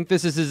 I think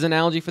this is his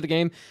analogy for the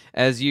game.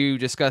 As you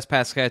discuss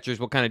pass catchers,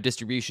 what kind of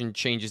distribution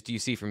changes do you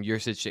see from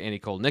Yurcich to Andy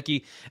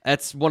Cole-Nicky?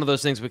 That's one of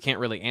those things we can't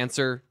really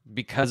answer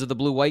because of the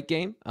blue-white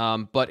game.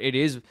 But it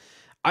is,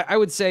 I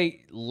would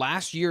say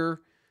last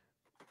year,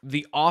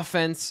 the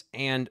offense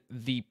and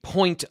the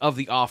point of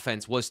the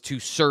offense was to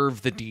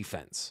serve the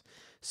defense.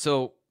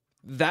 So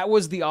that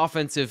was the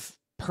offensive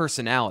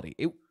personality.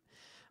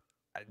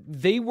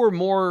 They were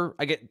more,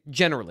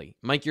 generally,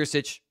 Mike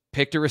Yurcich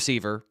picked a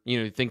receiver,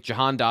 think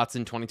Jahan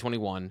Dotson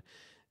 2021.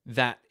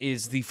 That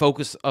is the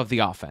focus of the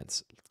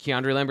offense.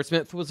 Keandre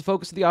Lambert-Smith was the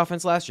focus of the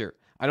offense last year.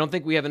 I don't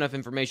think we have enough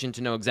information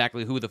to know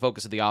exactly who the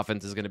focus of the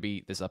offense is going to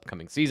be this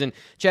upcoming season.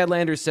 Chad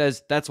Landers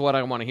says, that's what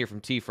I want to hear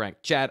from T. Frank.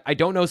 Chad, I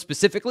don't know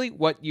specifically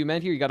what you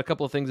meant here. You got a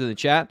couple of things in the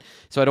chat,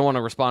 so I don't want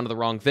to respond to the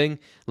wrong thing.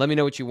 Let me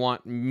know what you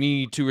want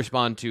me to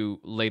respond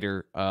to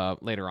later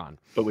on.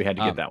 But we had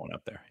to get that one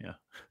up there, yeah.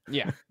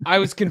 Yeah, I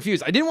was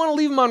confused. I didn't want to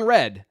leave him on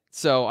red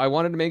So I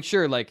wanted to make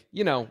sure, like,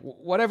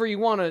 whatever you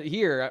want to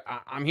hear,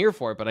 I'm here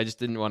for it, but I just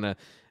didn't want to.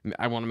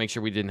 I want to make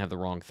sure we didn't have the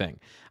wrong thing.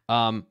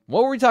 What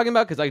were we talking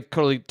about? Because I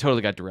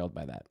totally got derailed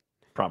by that.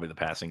 Probably the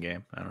passing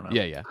game. I don't know.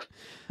 Yeah.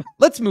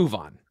 Let's move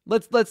on.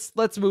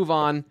 Let's move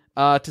on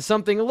to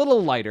something a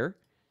little lighter,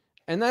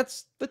 and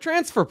that's the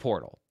transfer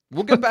portal.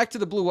 We'll get back to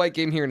the blue-white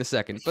game here in a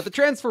second, but the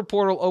transfer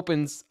portal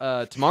opens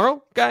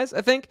tomorrow, guys,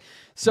 I think.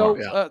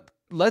 So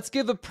let's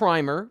give a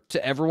primer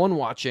to everyone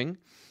watching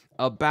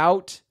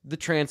about the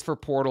transfer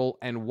portal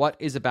and what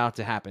is about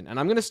to happen. And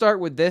I'm going to start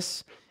with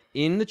this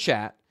in the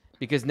chat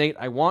because, Nate,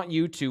 I want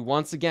you to,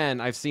 once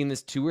again, I've seen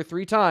this 2 or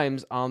 3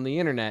 times on the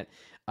internet,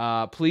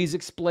 please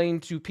explain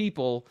to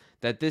people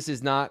that this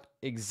is not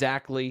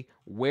exactly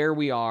where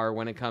we are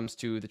when it comes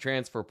to the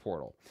transfer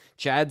portal.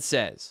 Chad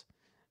says,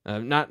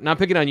 not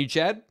picking on you,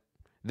 Chad.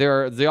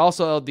 They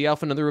also the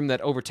elephant in the room that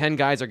over 10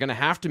 guys are going to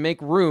have to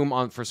make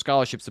room for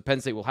scholarships. So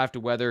Penn State will have to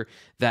weather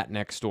that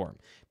next storm.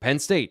 Penn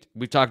State,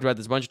 we've talked about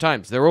this a bunch of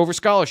times. They're over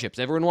scholarships.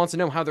 Everyone wants to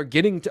know how they're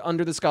getting to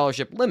under the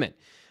scholarship limit.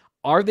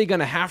 Are they going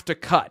to have to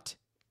cut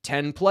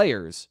 10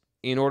 players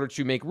in order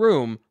to make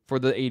room for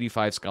the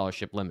 85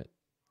 scholarship limit?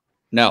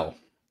 No.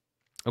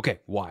 Okay,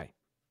 why?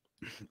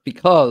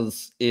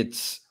 Because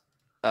it's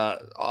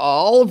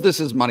all of this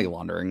is money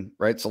laundering,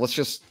 right? So let's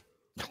just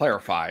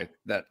clarify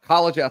that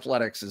college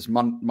athletics is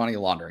money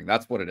laundering.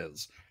 That's what it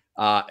is.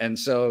 And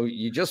so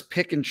you just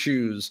pick and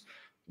choose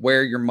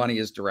where your money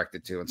is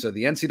directed to. And so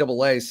the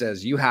NCAA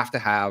says you have to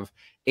have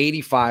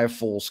 85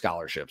 full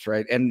scholarships,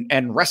 right?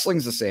 And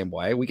wrestling's the same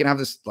way. We can have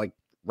this, like,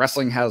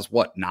 wrestling has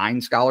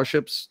 9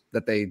 scholarships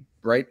that they,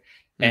 right?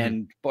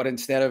 Mm-hmm. But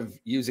instead of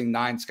using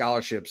 9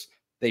 scholarships,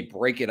 they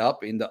break it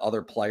up into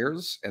other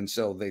players. And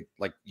so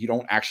you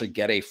don't actually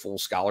get a full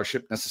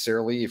scholarship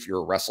necessarily if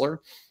you're a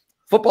wrestler.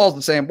 Football's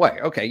the same way.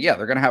 Okay, yeah,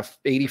 they're going to have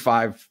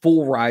 85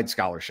 full ride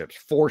scholarships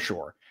for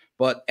sure.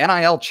 But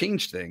NIL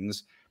changed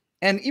things.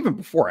 And even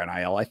before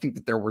NIL, I think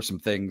that there were some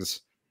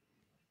things,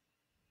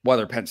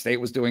 whether Penn State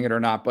was doing it or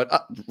not,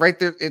 but right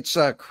there, it's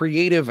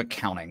creative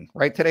accounting,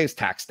 right? Today's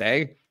tax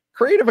day,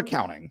 creative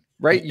accounting,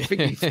 right? You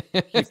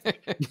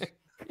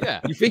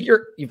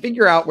figure, you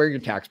figure out where your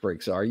tax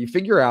breaks are. You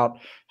figure out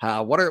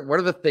what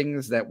are the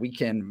things that we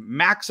can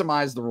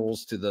maximize the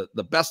rules to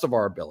the best of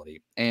our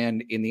ability.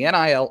 And in the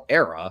NIL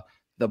era,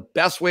 the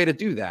best way to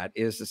do that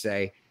is to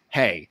say,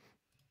 hey,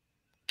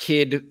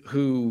 kid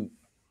who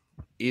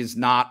is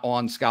not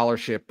on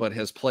scholarship but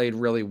has played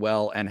really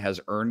well and has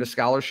earned a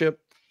scholarship,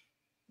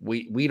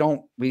 we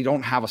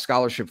don't have a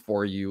scholarship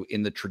for you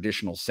in the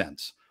traditional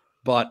sense,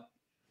 but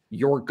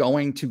you're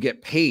going to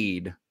get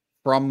paid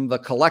from the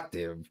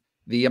collective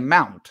the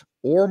amount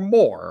or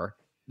more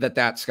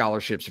that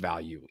scholarship's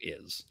value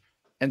is.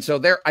 And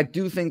so I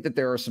do think that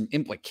there are some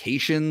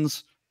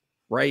implications,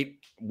 right?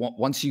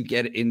 Once you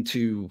get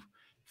into,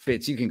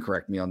 Fitz, you can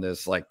correct me on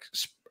this, like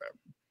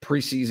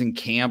preseason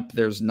camp,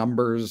 there's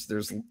numbers,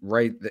 there's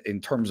right in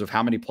terms of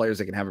how many players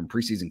they can have in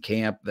preseason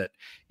camp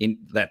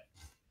that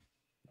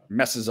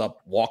messes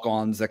up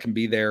walk-ons that can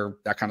be there,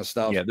 that kind of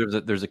stuff. Yeah,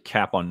 there's a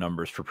cap on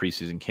numbers for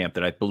preseason camp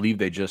that I believe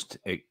they just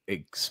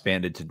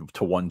expanded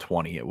to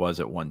 120. It was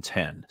at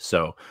 110.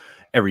 So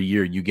every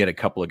year you get a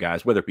couple of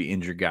guys, whether it be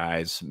injured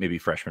guys, maybe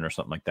freshmen or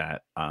something like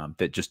that,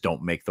 that just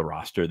don't make the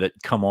roster, that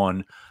come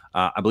on.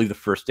 I believe the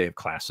first day of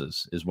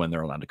classes is when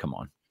they're allowed to come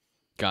on.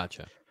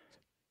 Gotcha.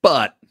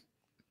 But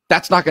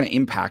that's not going to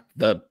impact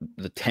the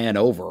 10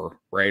 over,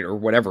 right? Or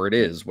whatever it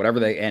is, whatever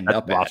they end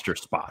up roster at.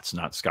 Spots,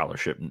 not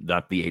scholarship,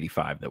 not the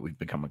 85 that we've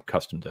become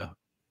accustomed to.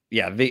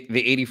 Yeah. The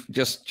 80,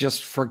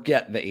 just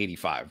forget the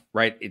 85,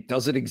 right?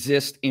 Does it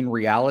exist in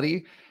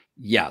reality?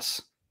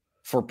 Yes.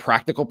 For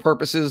practical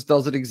purposes,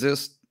 does it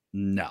exist?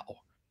 No.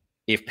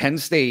 If Penn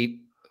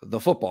State, the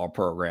football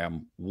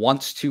program,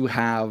 wants to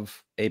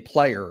have a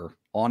player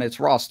on its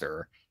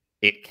roster,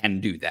 it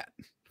can do that.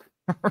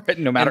 Right?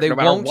 No matter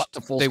what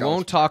the full they scholarship.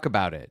 Won't talk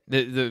about it.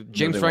 The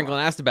James Franklin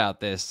asked about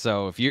this,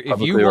 so if you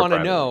want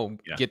to know,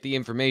 get the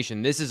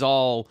information. This is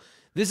all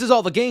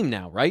the game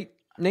now, right,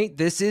 Nate?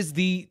 This is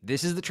the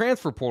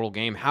transfer portal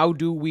game. How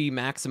do we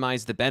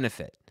maximize the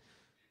benefit?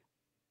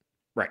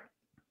 Right.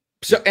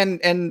 So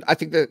and I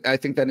think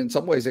that in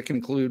some ways it can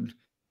include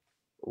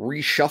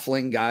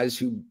reshuffling guys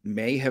who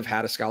may have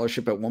had a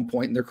scholarship at one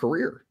point in their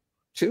career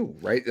too,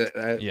 right?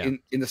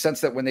 In the sense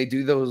that when they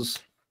do those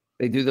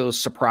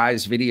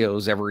surprise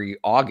videos every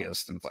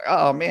August, and it's like,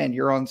 oh man,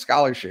 you're on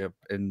scholarship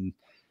and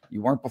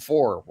you weren't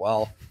before.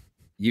 Well,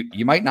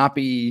 you might not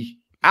be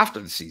after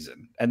the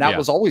season. And that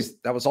was always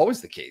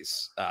the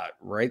case,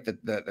 right?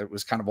 That it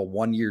was kind of a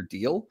 1-year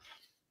deal.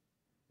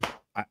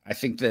 I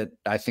think that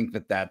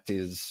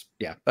is,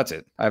 that's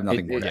it. I have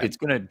nothing more to add. It's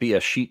going to be a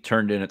sheet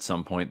turned in at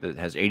some point that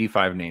has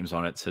 85 names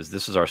on it. Says,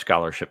 this is our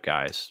scholarship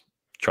guys.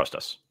 Trust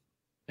us.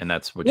 And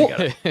that's what you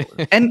got.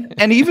 And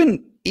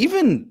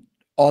even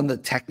on the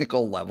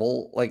technical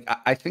level, like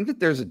I think that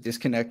there's a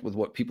disconnect with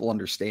what people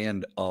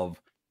understand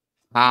of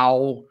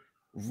how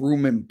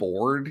room and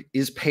board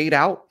is paid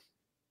out,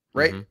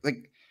 right? Mm-hmm.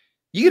 Like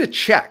you get a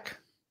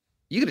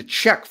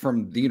check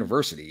from the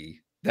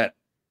university that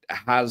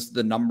has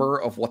the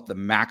number of what the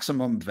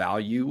maximum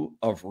value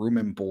of room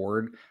and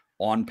board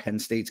on Penn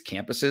State's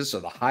campuses. So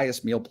the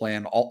highest meal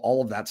plan,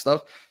 all of that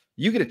stuff,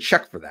 you get a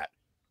check for that.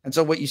 And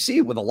so what you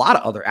see with a lot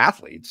of other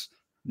athletes,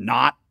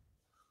 not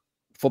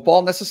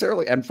football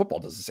necessarily, and football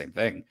does the same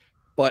thing,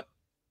 but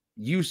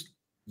you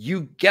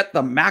get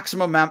the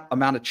maximum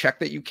amount of check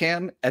that you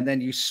can, and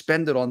then you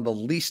spend it on the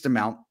least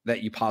amount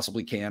that you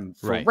possibly can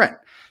for rent.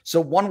 So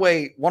one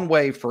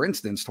way, for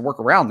instance, to work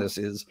around this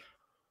is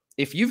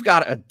if you've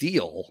got a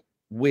deal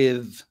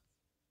with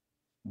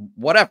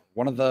whatever,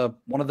 one of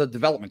the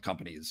development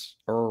companies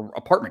or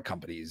apartment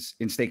companies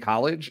in State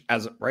College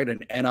as an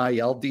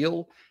NIL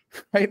deal,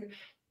 right?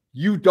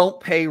 You don't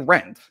pay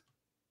rent,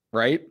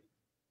 right,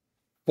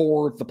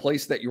 for the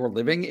place that you're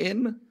living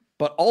in,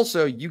 but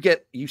also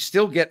you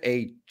still get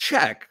a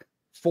check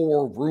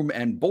for room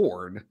and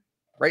board,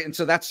 right? And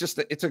so that's just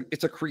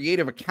it's a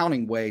creative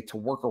accounting way to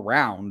work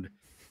around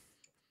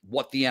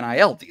what the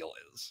NIL deal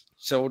is.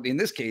 So in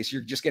this case,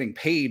 you're just getting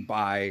paid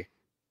by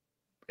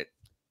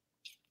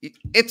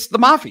it's the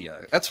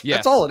mafia.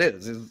 That's all it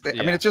is. I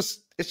mean, it's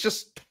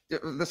just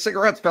the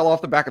cigarettes fell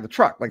off the back of the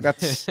truck. Like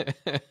that's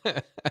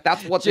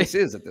what this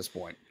is at this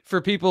point.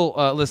 For people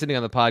listening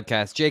on the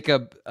podcast,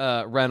 Jacob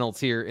Reynolds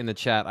here in the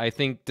chat, I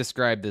think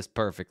described this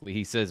perfectly.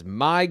 He says,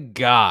 "My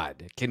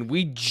God, can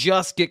we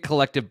just get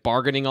collective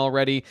bargaining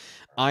already?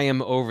 I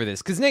am over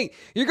this." Because Nate,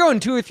 you're going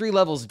 2 or 3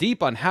 levels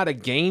deep on how to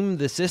game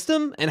the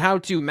system and how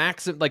to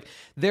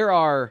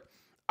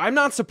I'm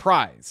not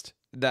surprised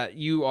that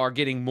you are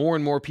getting more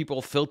and more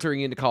people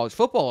filtering into college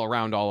football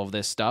around all of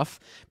this stuff,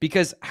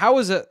 because how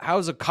is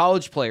a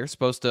college player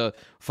supposed to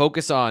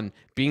focus on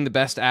being the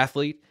best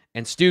athlete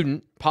and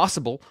student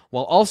possible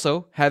while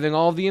also having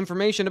all of the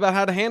information about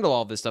how to handle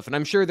all of this stuff? And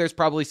I'm sure there's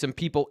probably some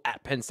people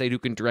at Penn State who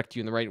can direct you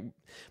in the right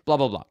blah,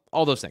 blah, blah,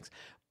 all those things.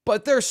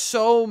 But there's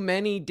so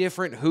many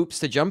different hoops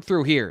to jump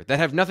through here that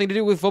have nothing to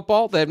do with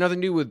football, that have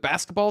nothing to do with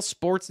basketball,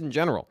 sports in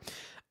general.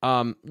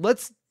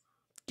 Let's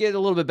get a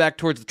little bit back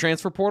towards the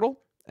transfer portal.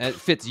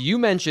 Fitz, you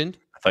mentioned.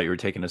 I thought you were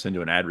taking us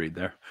into an ad read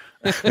there.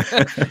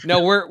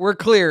 No, we're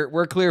clear.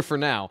 We're clear for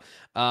now.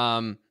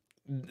 So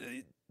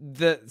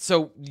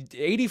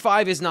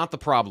 85 is not the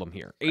problem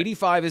here.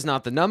 85 is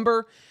not the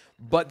number,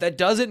 but that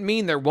doesn't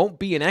mean there won't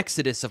be an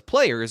exodus of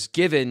players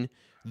given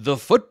the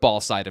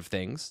football side of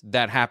things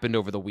that happened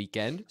over the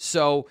weekend.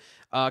 So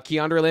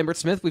Keandre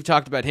Lambert-Smith, we've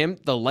talked about him,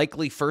 the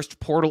likely first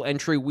portal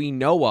entry we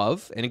know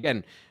of. And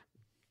again,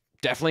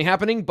 definitely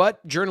happening,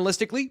 but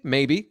journalistically,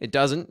 maybe it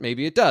doesn't,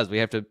 maybe it does. We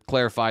have to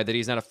clarify that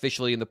he's not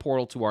officially in the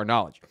portal to our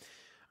knowledge.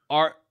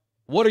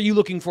 What are you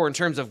looking for in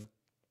terms of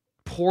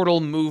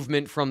portal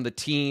movement from the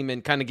team,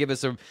 and kind of give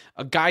us a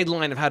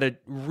guideline of how to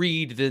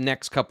read the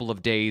next couple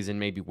of days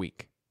and maybe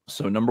week?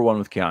 So number one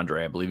with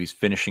Keandre, I believe he's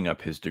finishing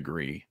up his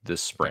degree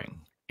this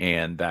spring,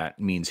 and that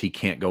means he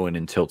can't go in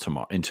until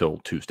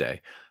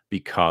Tuesday,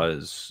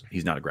 because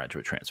he's not a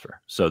graduate transfer.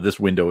 So this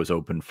window is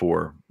open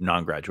for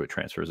non-graduate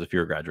transfers. If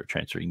you're a graduate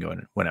transfer, you can go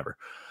in whenever.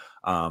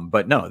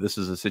 But no, this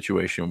is a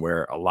situation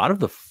where a lot of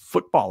the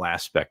football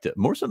aspect,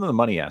 more so than the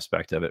money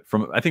aspect of it,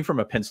 I think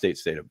from a Penn State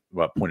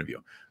point of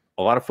view,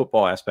 a lot of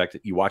football aspect.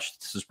 You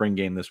watched the spring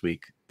game this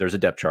week. There's a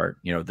depth chart.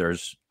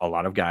 There's a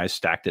lot of guys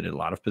stacked in a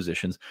lot of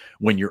positions.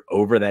 When you're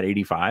over that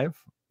 85,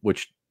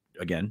 which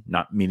again,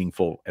 not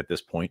meaningful at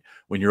this point.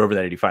 When you're over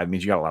that 85, it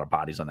means you got a lot of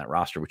bodies on that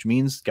roster, which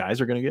means guys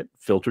are going to get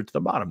filtered to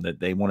the bottom, that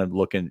they want to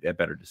look at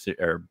better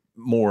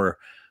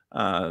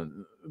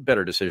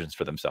better decisions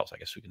for themselves, I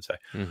guess we can say.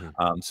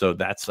 Mm-hmm. So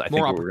that's, I think,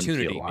 more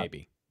opportunity,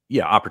 maybe.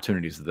 Yeah,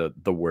 opportunity is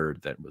the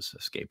word that was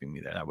escaping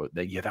me there.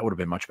 That would have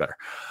been much better.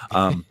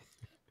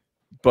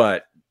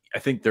 But I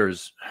think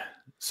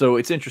so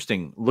it's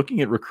interesting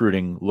looking at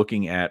recruiting,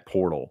 looking at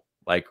portal.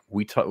 Like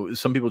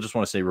some people just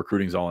want to say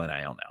recruiting's all NIL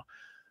now.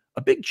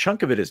 A big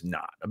chunk of it is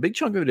not. A big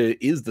chunk of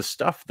it is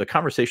the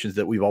conversations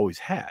that we've always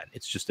had.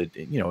 It's just that,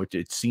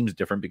 it seems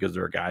different because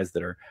there are guys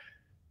that are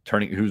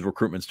whose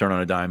recruitments turn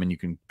on a dime, and you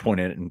can point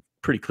at it and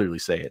pretty clearly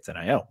say it's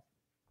NIL.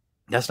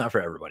 That's not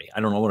for everybody. I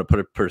don't want to put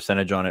a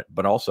percentage on it,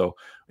 but also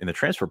in the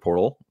transfer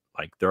portal,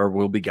 like there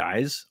will be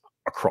guys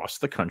across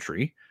the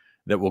country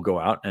that will go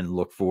out and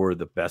look for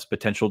the best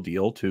potential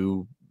deal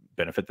to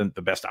benefit them,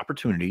 the best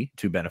opportunity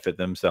to benefit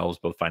themselves,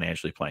 both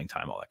financially, playing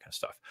time, all that kind of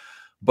stuff.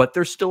 But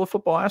there's still a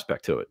football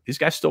aspect to it. These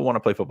guys still want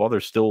to play football.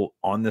 They're still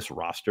on this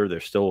roster.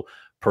 They're still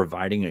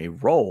providing a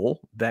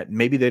role that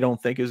maybe they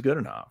don't think is good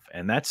enough.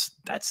 And that's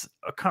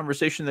a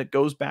conversation that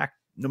goes back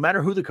no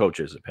matter who the coach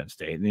is at Penn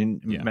State,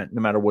 and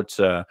no matter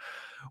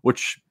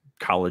which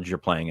college you're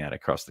playing at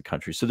across the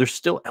country. So there's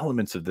still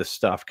elements of this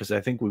stuff, because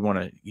I think we want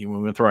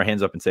to throw our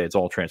hands up and say it's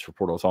all transfer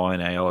portal, it's all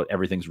NIL,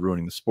 everything's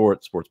ruining the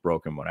sport's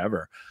broken,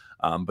 whatever.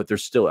 But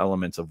there's still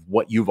elements of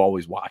what you've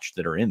always watched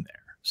that are in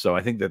there. So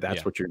I think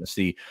that's what you're going to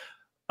see.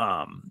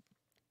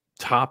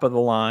 Top of the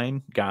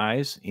line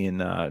guys in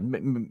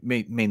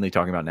mainly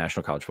talking about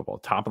national college football,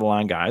 top of the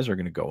line guys are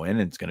going to go in,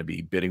 and it's going to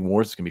be bidding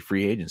wars. It's going to be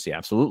free agency.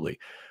 Absolutely.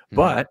 Mm-hmm.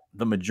 But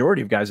the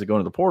majority of guys that go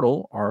into the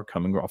portal are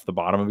coming off the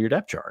bottom of your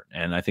depth chart.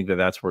 And I think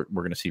that's what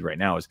we're going to see right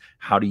now is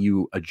how do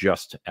you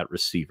adjust at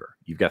receiver?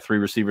 You've got 3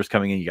 receivers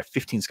coming in. You got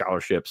 15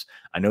 scholarships.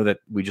 I know that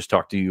we just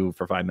talked to you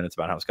for 5 minutes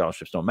about how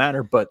scholarships don't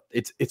matter, but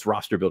it's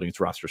roster building, it's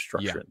roster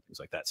structure and things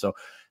like that. So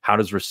how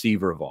does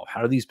receiver evolve?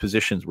 How do these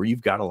positions where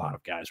you've got a lot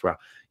of guys, where,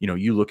 you know,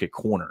 you look at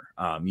corner,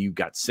 you've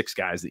got 6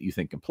 guys that you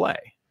think can play.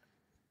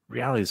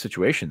 Reality of the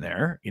situation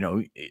there, you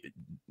know,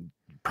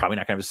 probably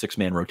not going to have a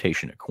 6-man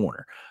rotation at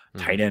corner.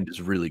 Tight end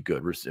is really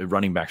good.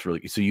 Running back's really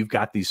good. So you've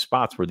got these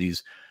spots where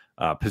these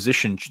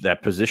position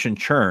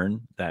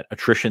churn, that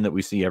attrition that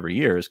we see every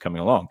year is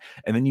coming along.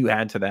 And then you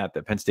add to that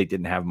Penn State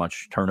didn't have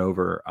much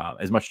turnover,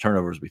 as much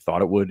turnover as we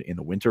thought it would in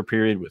the winter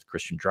period with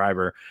Christian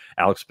Driver,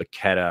 Alex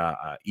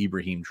Paqueta,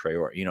 Ibrahim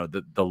Traore. You know,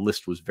 the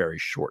list was very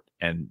short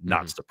and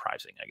not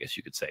surprising, I guess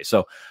you could say.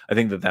 So I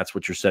think that that's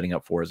what you're setting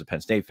up for as a Penn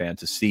State fan,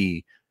 to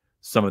see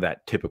some of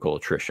that typical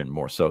attrition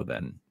more so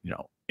than, you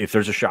know, if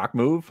there's a shock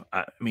move.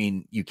 I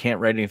mean, you can't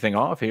write anything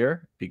off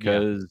here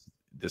because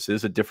this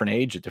is a different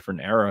age, a different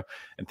era,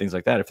 and things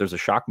like that. If there's a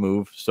shock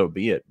move, so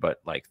be it. But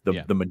like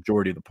the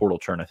majority of the portal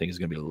churn, I think, is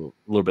going to be a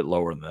little bit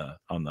lower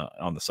on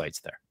the sites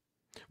there.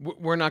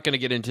 We're not going to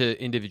get into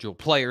individual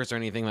players or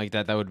anything like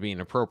that. That would be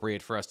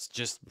inappropriate for us to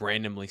just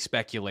randomly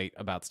speculate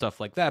about stuff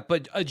like that.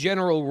 But a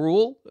general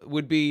rule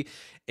would be,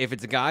 if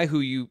it's a guy who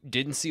you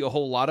didn't see a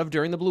whole lot of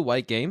during the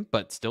blue-white game,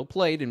 but still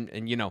played,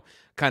 and you know,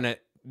 kind of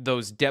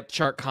those depth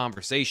chart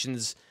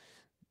conversations,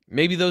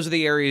 maybe those are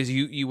the areas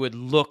you would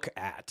look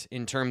at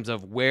in terms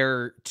of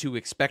where to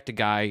expect a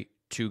guy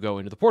to go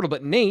into the portal.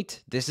 But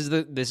Nate, this is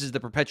the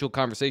perpetual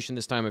conversation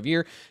this time of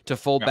year, to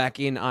fold back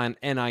in on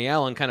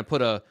NIL and kind of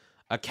put a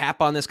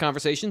cap on this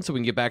conversation so we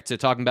can get back to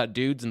talking about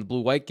dudes in the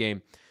blue-white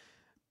game.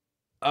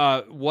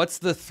 What's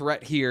the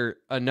threat here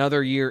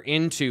another year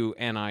into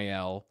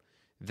NIL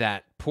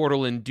that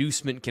portal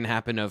inducement can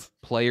happen of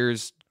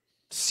players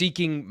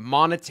seeking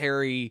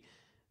monetary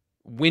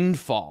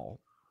windfall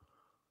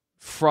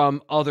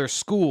from other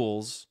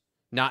schools,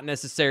 not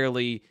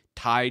necessarily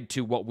tied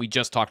to what we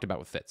just talked about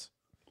with Fitz?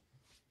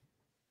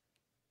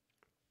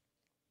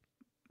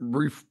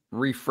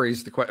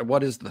 Rephrase the question.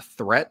 What is the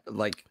threat?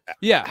 Like,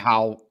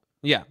 how...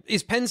 Yeah.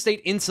 Is Penn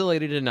State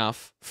insulated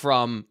enough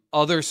from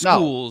other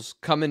schools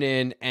coming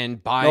in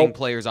and buying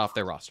players off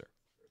their roster?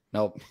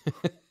 Nope.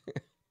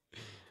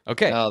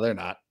 Okay. No, they're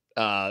not.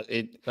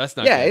 That's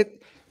not good.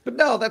 But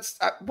no, that's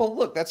well,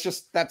 look,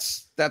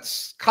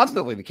 that's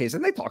constantly the case.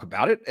 And they talk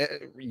about it.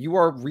 You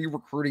are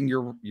re-recruiting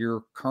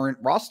your current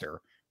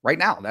roster right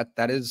now.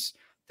 That is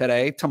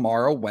today,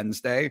 tomorrow,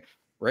 Wednesday,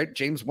 right?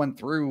 James went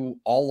through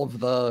all of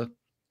the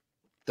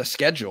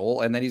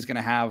schedule, and then he's going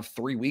to have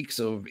 3 weeks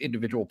of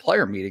individual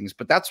player meetings.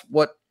 But that's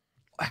what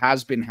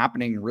has been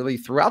happening really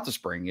throughout the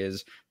spring,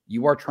 is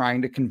you are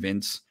trying to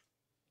convince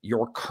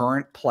your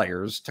current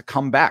players to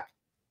come back.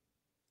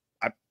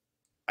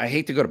 I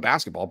hate to go to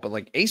basketball, but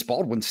like Ace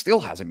Baldwin still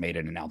hasn't made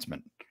an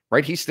announcement,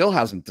 right? He still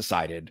hasn't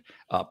decided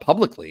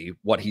publicly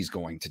what he's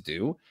going to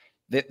do.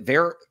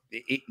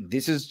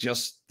 This is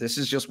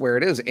just where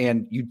it is.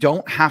 And you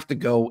don't have to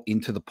go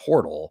into the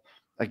portal.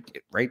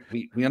 Like, right.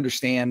 We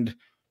understand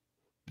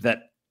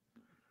that.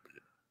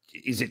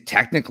 Is it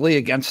technically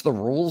against the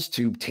rules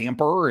to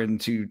tamper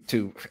and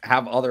to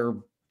have other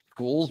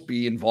schools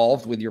be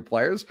involved with your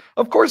players?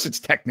 Of course it's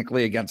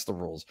technically against the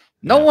rules.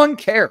 No one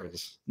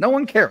cares. No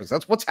one cares.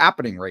 That's what's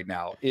happening right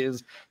now,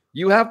 is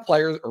you have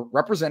players or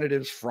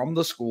representatives from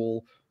the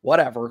school,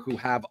 whatever, who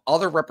have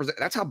other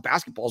that's how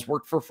basketball's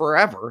worked for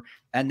forever.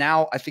 And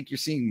now I think you're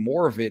seeing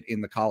more of it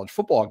in the college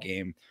football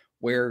game,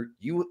 where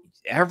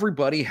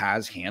everybody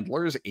has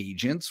handlers,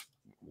 agents,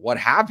 what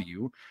have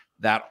you,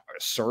 that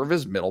serve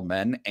as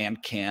middlemen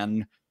and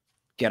can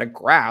get a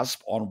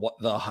grasp on what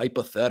the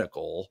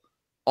hypothetical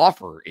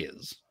offer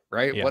is,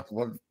 right? Yeah.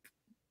 What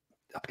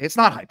it's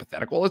not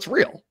hypothetical, it's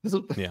real. This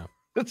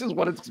is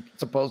what it's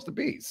supposed to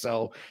be.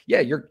 So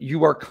yeah,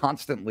 you are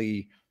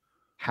constantly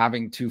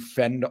having to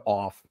fend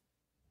off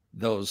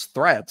those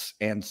threats,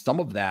 and some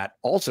of that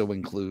also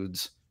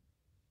includes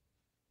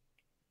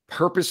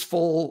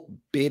purposeful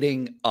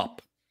bidding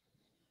up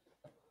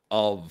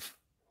of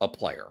a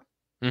player.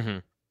 Mm-hmm.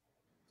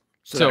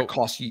 So that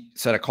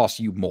it costs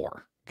you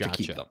more to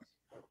keep them.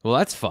 Well,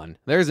 that's fun.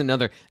 There's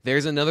another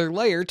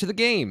layer to the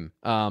game.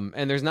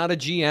 And there's not a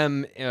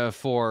GM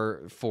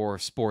for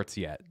sports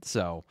yet.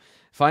 So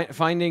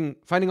finding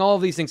all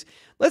of these things.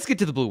 Let's get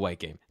to the blue-white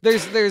game.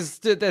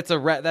 That's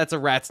a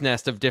rat's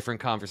nest of different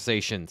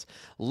conversations.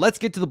 Let's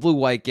get to the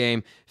blue-white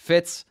game.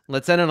 Fitz,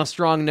 let's end on a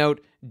strong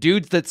note.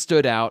 Dudes that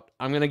stood out.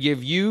 I'm going to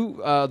give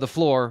you the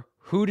floor.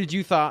 Who did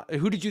you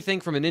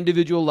think from an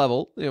individual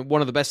level? One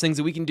of the best things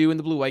that we can do in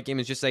the blue-white game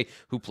is just say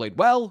who played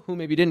well, who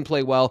maybe didn't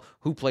play well,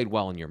 who played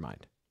well in your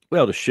mind.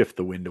 Well, to shift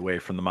the wind away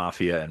from the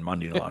mafia and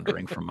money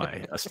laundering from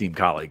my esteemed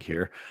colleague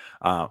here,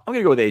 I'm going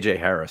to go with AJ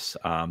Harris,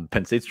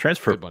 Penn State's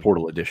transfer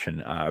portal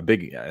edition,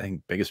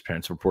 biggest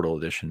transfer portal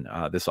edition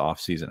this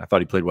offseason. I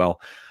thought he played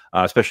well,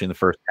 especially in the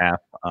first half.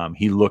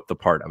 He looked the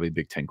part of a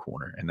Big Ten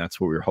corner, and that's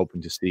what we were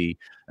hoping to see.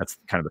 That's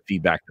kind of the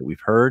feedback that we've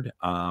heard,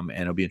 and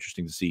it'll be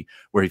interesting to see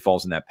where he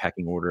falls in that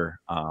pecking order.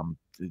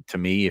 To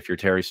me, if you're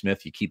Terry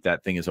Smith, you keep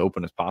that thing as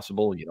open as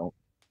possible. You don't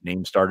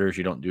name starters.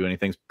 You don't do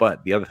anything.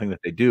 But the other thing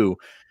that they do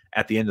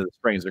at the end of the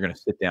spring is they're going to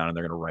sit down and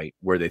they're going to write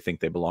where they think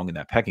they belong in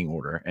that pecking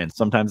order. And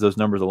sometimes those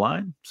numbers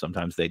align,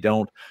 sometimes they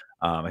don't.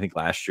 I think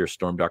last year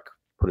Storm Duck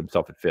put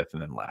himself at 5th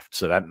and then left.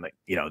 So that,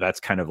 that's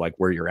kind of like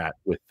where you're at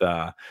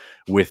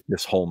with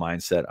this whole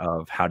mindset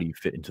of how do you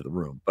fit into the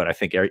room. But I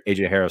think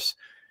AJ Harris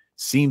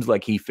seems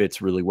like he fits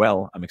really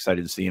well. I'm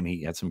excited to see him.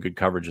 He had some good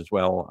coverage as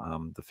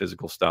well. The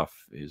physical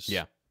stuff is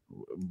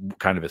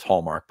kind of his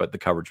hallmark, but the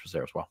coverage was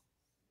there as well.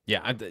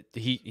 Yeah,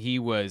 he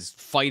was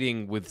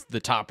fighting with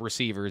the top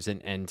receivers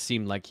and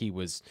seemed like he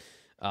was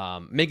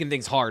making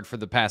things hard for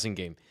the passing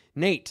game.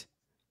 Nate,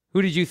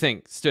 who did you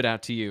think stood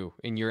out to you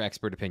in your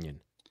expert opinion?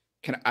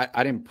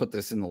 I didn't put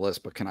this in the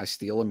list, but can I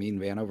steal Amin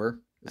Vanover?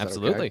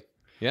 Absolutely. Okay?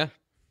 Yeah.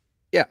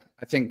 Yeah,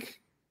 I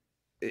think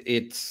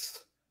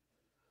it's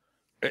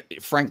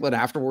Franklin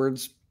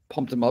afterwards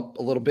pumped him up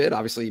a little bit.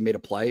 Obviously, he made a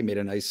play, made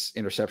a nice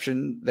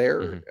interception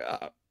there.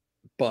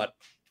 But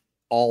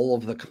all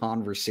of the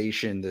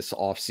conversation this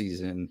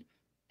offseason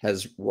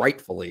has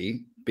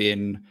rightfully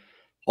been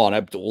on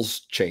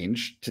Abdul's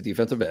change to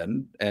defensive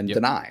end and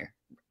deny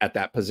at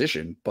that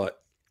position.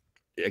 But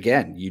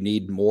again, you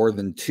need more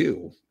than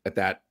 2 at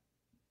that.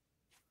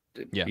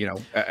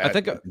 I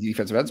think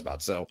defensive end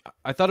spot. So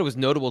I thought it was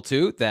notable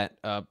too that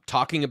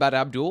talking about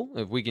Abdul,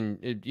 if we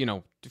can,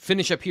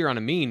 finish up here on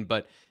Amin,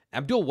 but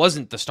Abdul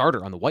wasn't the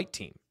starter on the white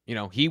team.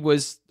 He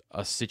was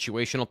a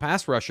situational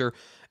pass rusher,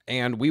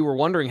 and we were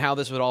wondering how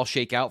this would all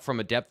shake out from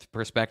a depth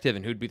perspective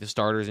and who'd be the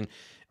starters. And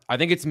I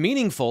think it's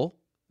meaningful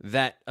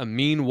that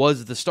Amin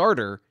was the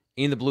starter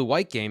in the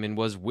blue-white game and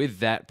was with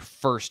that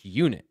first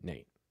unit,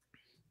 Nate.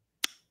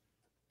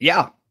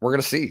 Yeah, we're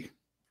gonna see.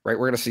 Right,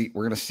 we're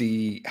gonna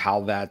see how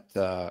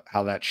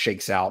that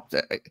shakes out.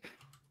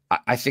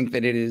 I think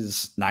that it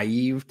is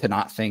naive to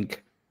not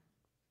think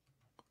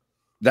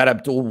that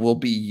Abdul will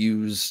be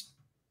used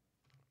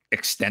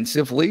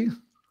extensively.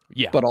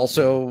 Yeah, but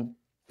also,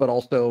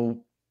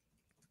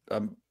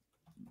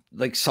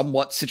 like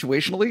somewhat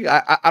situationally.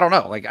 I don't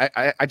know. Like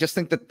I just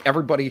think that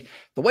everybody,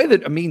 the way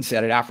that Amin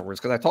said it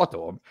afterwards, because I talked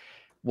to him,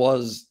 he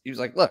was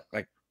like, look,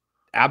 like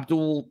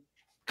Abdul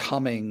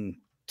coming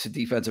to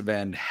defensive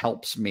end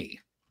helps me.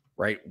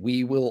 Right.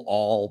 We will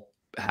all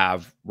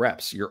have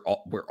reps.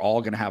 We're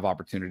all going to have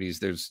opportunities.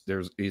 There's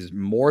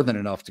more than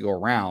enough to go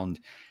around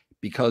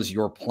because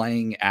you're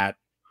playing at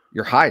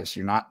your highest.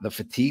 The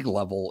fatigue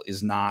level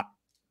is not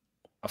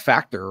a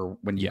factor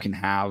when you can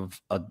have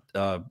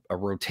a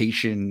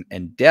rotation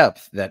and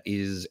depth that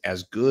is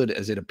as good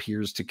as it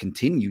appears to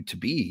continue to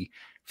be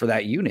for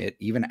that unit,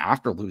 even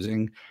after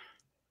losing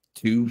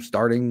 2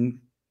 starting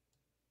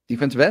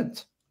defensive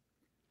ends.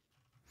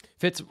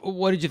 Fitz,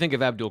 what did you think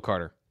of Abdul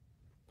Carter?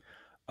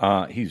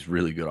 He's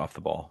really good off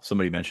the ball.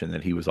 Somebody mentioned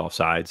that he was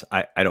offsides.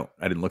 I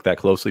didn't look that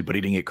closely, but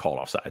he didn't get called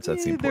offsides.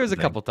 That's the important There's a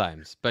thing. Couple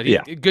times, but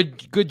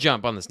good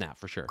jump on the snap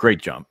for sure.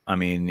 Great jump. I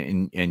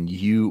mean,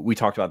 we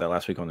talked about that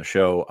last week on the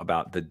show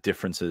about the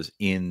differences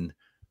in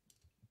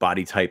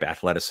body type,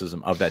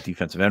 athleticism of that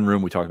defensive end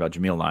room. We talked about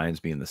Jameel Lyons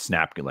being the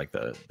snap, like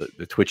the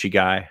twitchy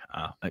guy.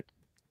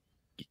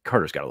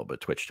 Carter's got a little bit of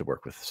twitch to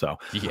work with. So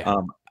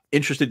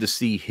interested to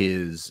see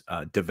his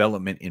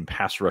development in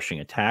pass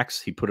rushing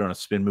attacks. He put on a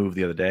spin move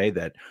the other day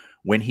that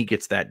when he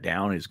gets that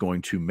down is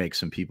going to make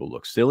some people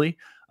look silly.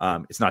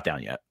 It's not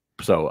down yet.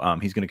 So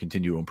he's going to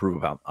continue to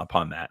improve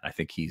upon that. I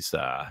think he's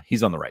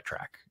on the right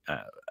track.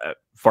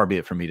 Far be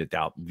it from me to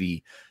doubt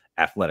the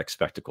athletic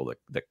spectacle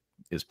that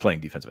is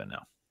playing defensive end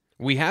now.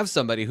 We have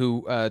somebody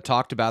who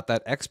talked about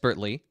that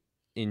expertly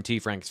in T.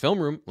 Frank's film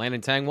room.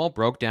 Landon Tangwell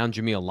broke down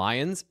Jameel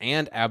Lyons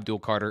and Abdul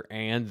Carter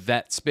and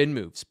that spin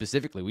move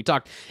specifically. We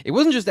talked, it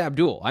wasn't just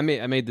Abdul. I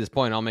made this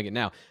point, I'll make it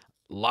now.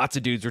 Lots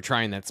of dudes were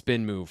trying that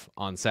spin move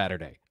on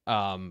Saturday.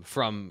 From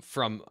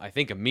I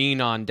think Amin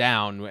on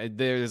down,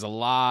 there's a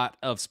lot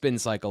of spin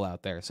cycle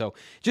out there. So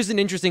just an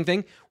interesting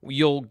thing.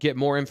 You'll get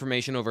more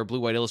information over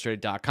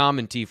BlueWhiteIllustrated.com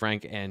and T.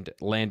 Frank and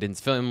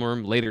Landon's film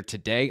room later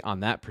today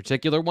on that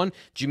particular one.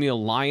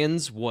 Jameel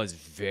Lyons was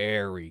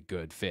very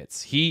good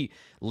fits.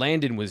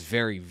 Landon was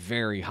very,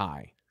 very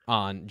high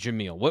on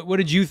Jameel. What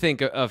did you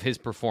think of his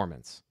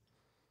performance?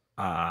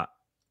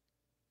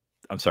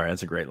 I'm sorry,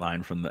 that's a great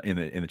line from in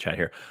the chat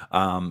here.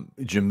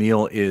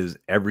 Jameel is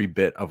every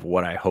bit of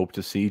what I hope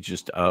to see,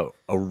 just a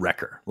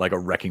wrecker, like a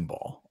wrecking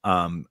ball.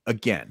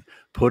 Again,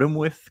 put him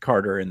with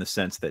Carter in the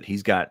sense that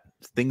he's got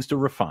things to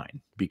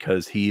refine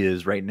because he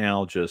is right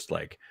now just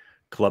like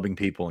clubbing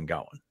people and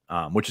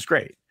going, which is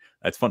great.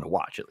 That's fun to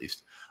watch at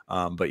least.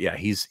 But yeah,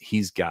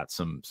 he's got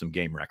some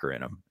game wrecker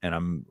in him, and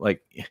I'm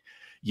like,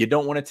 you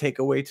don't want to take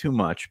away too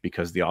much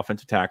because the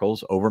offensive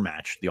tackles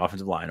overmatched, the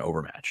offensive line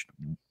overmatched.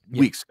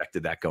 We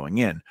expected that going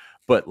in,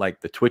 but like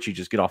the twitchy,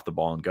 just get off the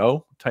ball and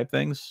go type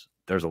things.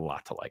 There's a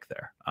lot to like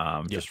there.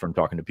 Just from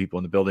talking to people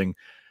in the building,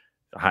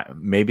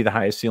 maybe the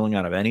highest ceiling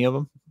out of any of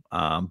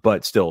them,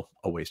 but still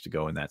a ways to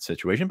go in that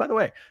situation. By the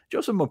way,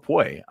 Joseph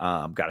McPoy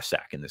got a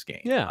sack in this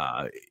game.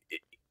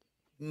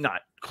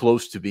 Not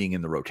close to being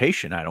in the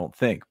rotation, I don't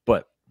think,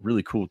 but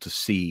really cool to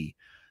see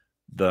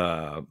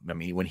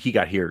when he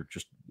got here,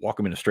 just walk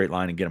him in a straight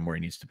line and get him where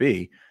he needs to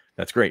be,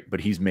 that's great. But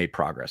he's made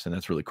progress, and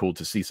that's really cool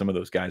to see some of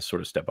those guys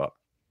sort of step up.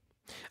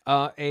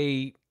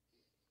 A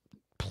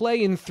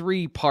play in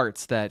 3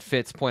 parts that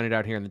Fitz pointed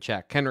out here in the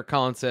chat. Kendrick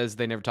Collins says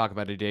they never talk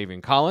about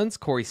Adavian Collins.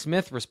 Corey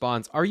Smith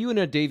responds, "Are you an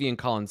Adavian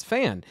Collins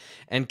fan?"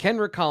 And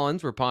Kendrick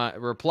Collins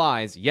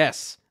replies,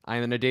 "Yes,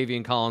 I'm an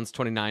Adavian Collins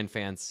 29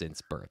 fan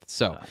since birth."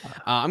 So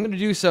I'm going to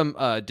do some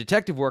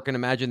detective work and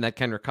imagine that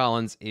Kendrick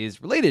Collins is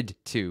related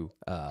to,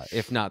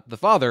 if not the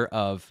father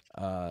of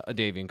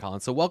Adavian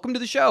Collins. So welcome to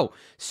the show.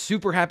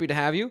 Super happy to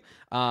have you.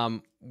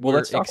 Well,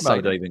 let's talk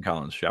about Adavian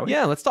Collins, shall we?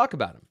 Yeah, let's talk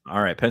about him.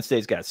 All right. Penn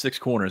State's got 6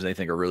 corners they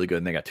think are really good,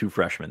 and they got 2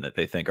 freshmen that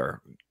they think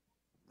are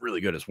really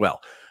good as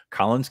well.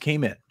 Collins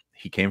came in.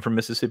 He came from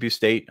Mississippi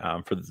State.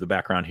 For the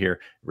background here,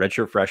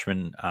 redshirt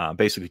freshman,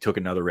 basically took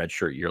another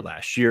redshirt year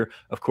last year.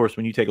 Of course,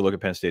 when you take a look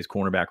at Penn State's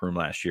cornerback room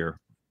last year,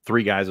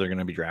 3 guys are going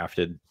to be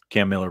drafted.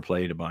 Cam Miller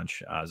played a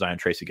bunch. Zion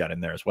Tracy got in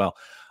there as well.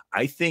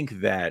 I think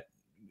that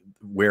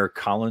where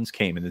Collins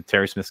came, and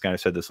Terry Smith kind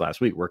of said this last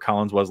week, where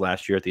Collins was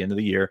last year at the end of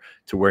the year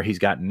to where he's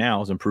gotten now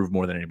has improved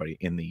more than anybody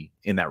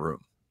in that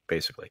room,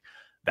 basically.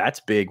 That's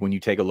big when you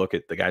take a look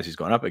at the guys he's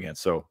going up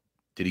against. So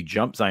did he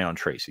jump Zion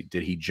Tracy?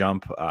 Did he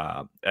jump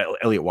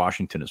Elliott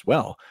Washington as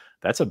well?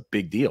 That's a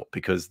big deal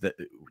because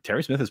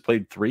Terry Smith has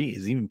played 3,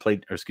 has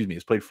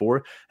played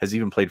 4, has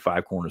even played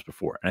 5 corners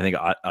before. And I think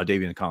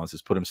Adavian Collins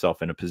has put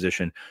himself in a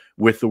position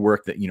with the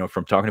work that,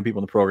 from talking to people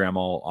in the program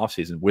all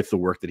offseason, with the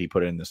work that he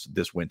put in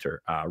this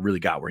winter, really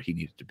got where he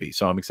needed to be.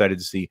 So I'm excited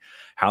to see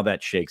how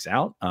that shakes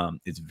out.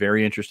 It's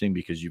very interesting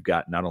because you've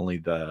got not only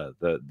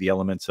the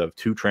elements of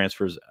 2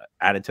 transfers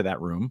added to that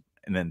room,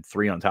 and then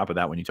 3 on top of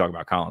that when you talk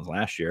about Collins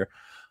last year.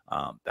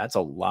 That's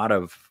a lot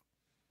of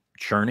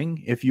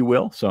churning, if you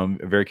will. So I'm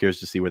very curious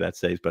to see where that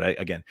stays. But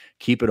again,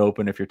 keep it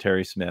open if you're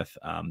Terry Smith.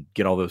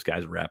 Get all those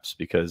guys reps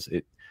because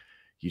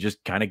you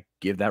just kind of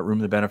give that room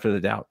the benefit of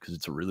the doubt because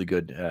it's a really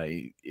good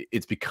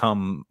it's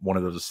become one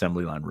of those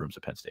assembly line rooms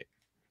at Penn State.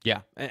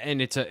 Yeah.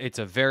 And it's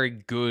a very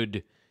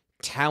good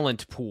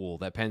talent pool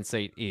that Penn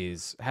State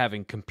is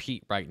having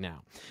compete right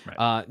now.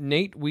 Right.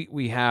 Nate,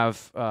 we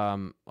have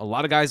a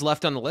lot of guys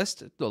left on the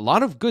list, a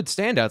lot of good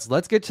standouts.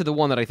 Let's get to the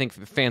one that I think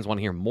fans want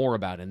to hear more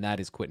about, and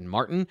that is Quentin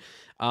Martin.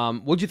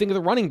 What'd you think of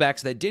the running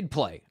backs that did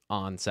play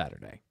on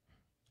Saturday?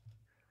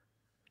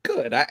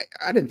 Good. I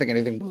didn't think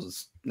anything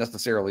was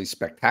necessarily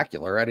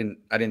spectacular. I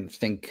didn't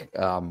think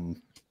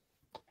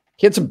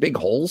he had some big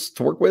holes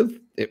to work with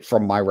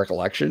from my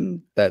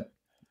recollection that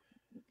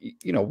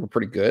were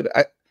pretty good.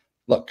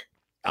 Look,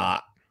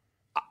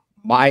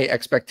 my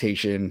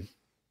expectation,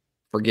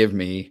 forgive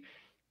me,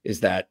 is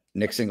that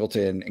Nick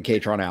Singleton and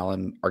Katron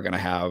Allen are going to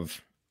have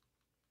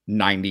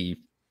 95%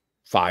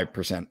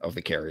 of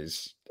the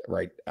carries,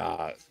 right?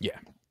 Yeah.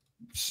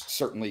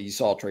 Certainly you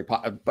saw Trey,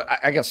 but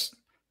I guess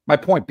my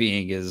point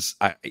being is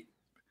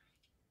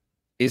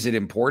it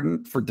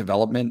important for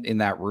development in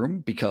that room?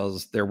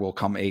 Because there will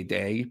come a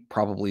day,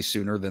 probably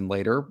sooner than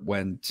later,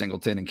 when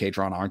Singleton and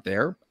Katron aren't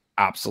there.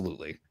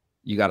 Absolutely.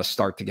 You got to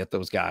start to get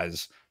those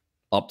guys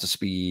up to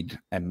speed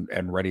and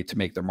ready to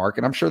make their mark.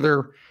 And I'm sure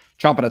they're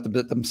chomping at the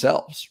bit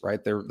themselves,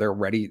 right? They're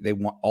ready. They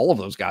want, all of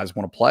those guys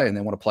want to play, and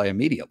they want to play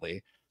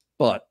immediately.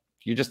 But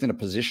you're just in a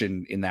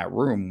position in that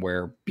room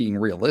where, being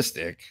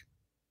realistic,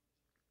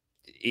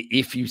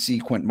 if you see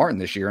Quentin Martin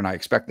this year, and I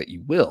expect that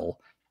you will,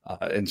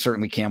 and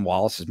certainly Cam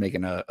Wallace is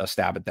making a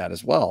stab at that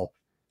as well,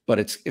 but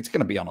it's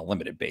going to be on a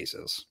limited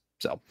basis.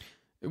 So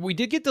we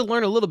did get to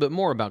learn a little bit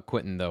more about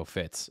Quentin, though,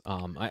 Fitz.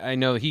 I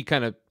know he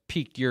kind of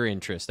piqued your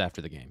interest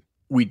after the game.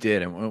 We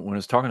did. And when I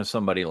was talking to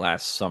somebody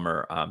last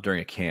summer during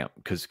a camp,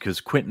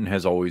 because Quentin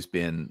has always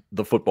been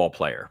the football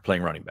player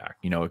playing running back.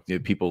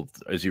 People,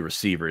 is he a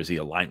receiver? Is he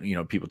a line?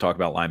 People talk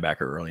about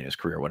linebacker early in his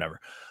career, whatever.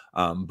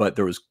 But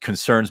there was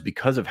concerns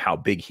because of how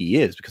big he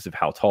is, because of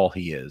how tall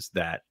he is,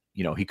 that,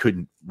 he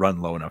couldn't run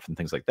low enough and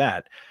things like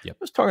that. Yep. I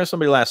was talking to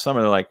somebody last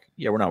summer. They're like,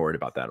 yeah, we're not worried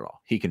about that at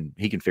all. He can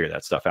figure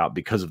that stuff out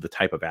because of the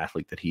type of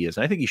athlete that he is.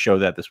 And I think he showed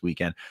that this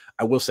weekend.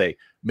 I will say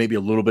maybe a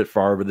little bit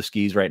far over the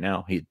skis right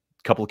now. He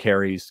couple of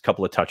carries,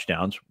 couple of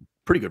touchdowns,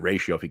 pretty good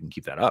ratio if he can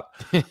keep that up.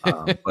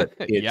 But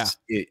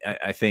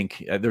I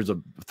think there's a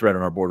thread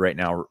on our board right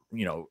now,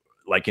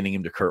 likening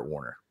him to Kurt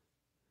Warner.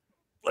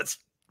 Let's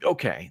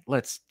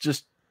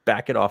just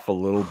back it off a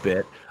little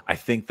bit. I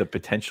think the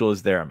potential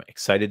is there. I'm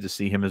excited to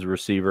see him as a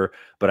receiver,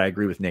 but I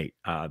agree with Nate.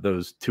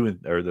 Those 3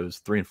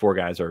 and 4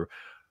 guys are,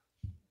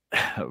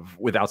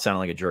 without sounding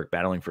like a jerk,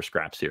 battling for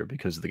scraps here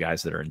because of the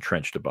guys that are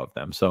entrenched above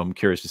them. So I'm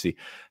curious to see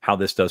how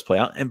this does play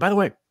out. And by the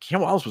way,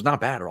 Cam Wallace was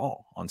not bad at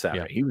all on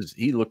Saturday. Yeah.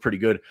 He looked pretty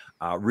good.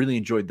 Really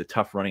enjoyed the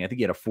tough running. I think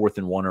he had a 4th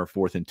and 1 or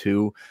 4th and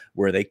 2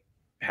 where they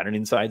had an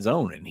inside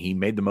zone, and he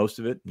made the most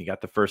of it. And he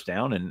got the first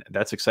down, and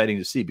that's exciting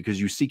to see because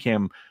you see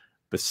Cam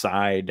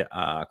beside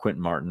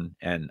Quentin Martin,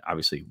 and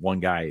obviously one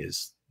guy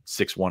is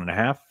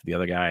 6'1.5", the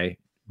other guy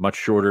much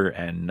shorter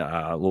and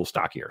a little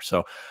stockier.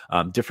 So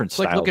different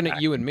style. It's like looking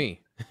at you and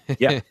me.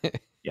 Yeah,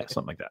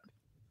 something like that.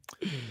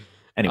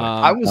 Anyway,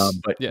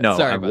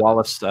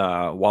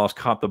 Wallace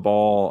caught the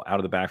ball out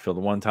of the backfield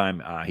the one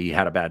time. He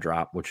had a bad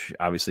drop, which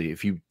obviously,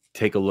 if you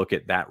take a look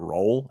at that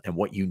role and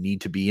what you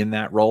need to be in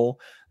that role,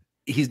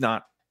 he's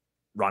not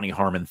Ronnie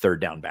Harmon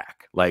third down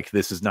back. Like,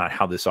 this is not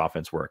how this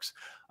offense works,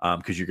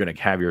 because you're going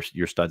to have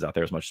your studs out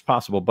there as much as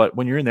possible. But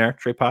when you're in there,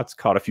 Trey Potts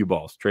caught a few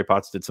balls. Trey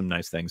Potts did some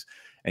nice things,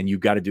 and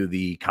you've got to do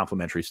the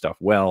complementary stuff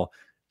well.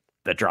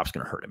 That drop's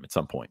going to hurt him at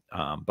some point.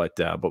 But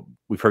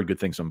we've heard good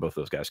things from both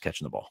those guys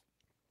catching the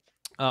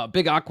ball.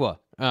 Big Aqua,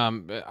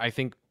 I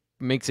think,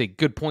 makes a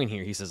good point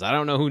here. He says, I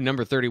don't know who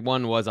number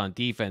 31 was on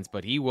defense,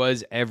 but he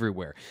was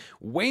everywhere.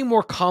 Way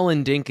more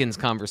Colin Dinkins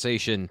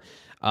conversation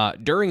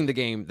during the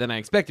game than I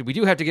expected. We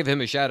do have to give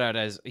him a shout out,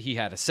 as he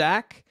had a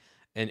sack,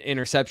 an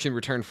interception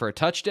returned for a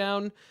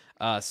touchdown,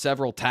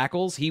 several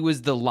tackles. He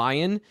was the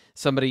Lion.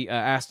 Somebody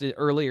asked it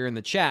earlier in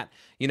the chat,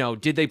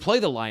 did they play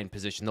the Lion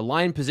position? The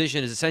Lion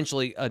position is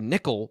essentially a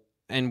nickel,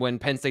 and when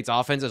Penn State's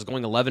offense is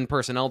going 11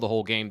 personnel the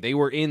whole game, they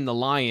were in the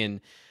Lion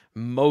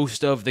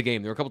most of the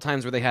game. There were a couple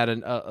times where they had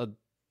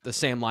the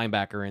Sam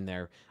linebacker in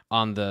there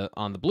on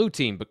the blue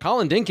team, but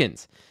Colin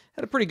Dinkins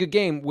had a pretty good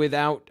game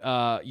without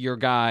your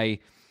guy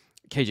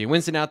KJ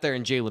Winston out there,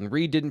 and Jalen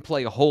Reed didn't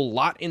play a whole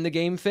lot in the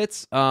game,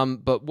 Fitz.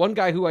 But one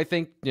guy who I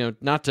think,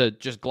 not to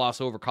just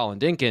gloss over Colin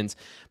Dinkins,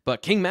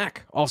 but King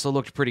Mack also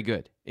looked pretty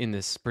good in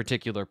this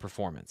particular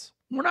performance.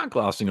 We're not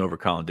glossing over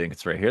Colin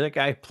Dinkins right here. That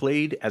guy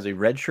played as a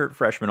redshirt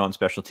freshman on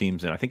special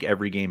teams in, I think,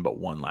 every game but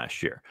one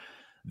last year.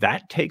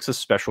 That takes a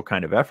special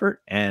kind of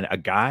effort, and a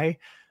guy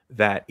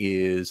that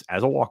is,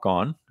 as a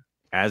walk-on,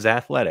 as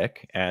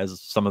athletic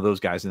as some of those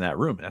guys in that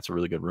room. That's a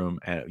really good room.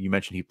 And you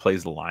mentioned he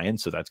plays the Lion,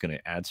 so that's going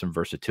to add some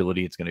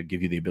versatility. It's going to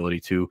give you the ability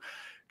to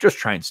just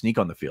try and sneak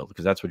on the field,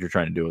 because that's what you're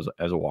trying to do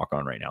as a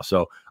walk-on right now.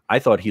 So I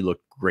thought he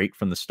looked great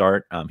from the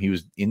start. I think he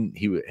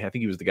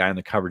was the guy in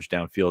the coverage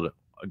downfield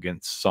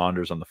against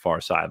Saunders on the far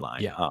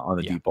sideline, on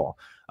the deep ball.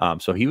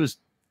 So he was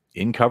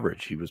in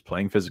coverage. He was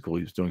playing physical.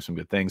 He was doing some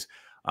good things.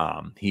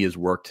 He has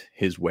worked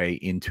his way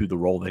into the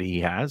role that he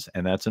has,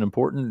 and that's an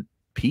important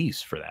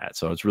piece for that.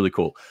 So it's really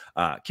cool.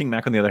 King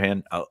Mack, on the other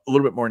hand, a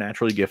little bit more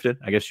naturally gifted,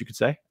 I guess you could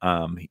say.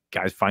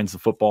 Guys finds the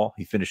football.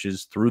 He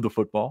finishes through the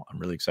football. I'm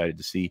really excited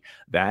to see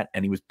that.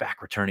 And he was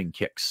back returning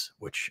kicks,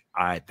 which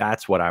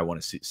that's what I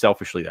want to see.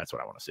 Selfishly, that's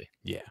what I want to see.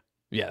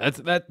 Yeah,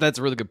 that's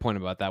a really good point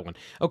about that one.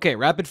 Okay,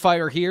 rapid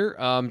fire here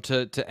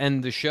to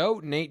end the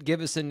show. Nate,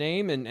 give us a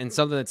name and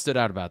something that stood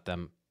out about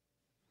them.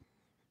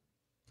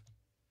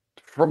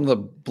 From the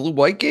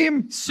blue-white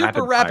game?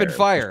 Super rapid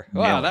fire.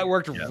 Wow, that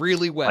worked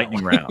really well.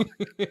 Lightning round.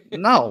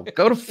 No,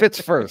 go to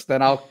Fitz first,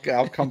 then I'll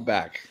come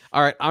back.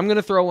 All right, I'm going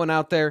to throw one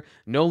out there.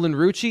 Nolan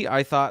Rucci,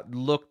 I thought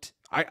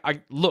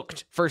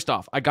first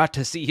off, I got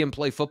to see him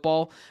play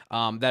football.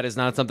 That is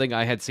not something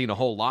I had seen a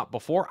whole lot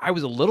before. I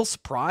was a little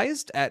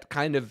surprised at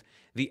kind of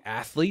the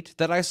athlete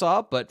that I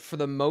saw, but for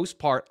the most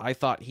part, I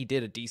thought he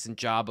did a decent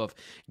job of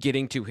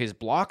getting to his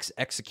blocks,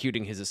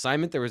 executing his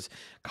assignment. There was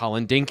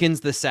Colin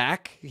Dinkins, the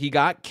sack he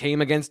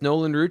came against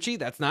Nolan Rucci.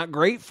 That's not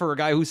great for a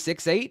guy who's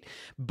 6'8",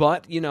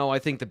 but, I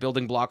think the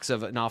building blocks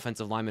of an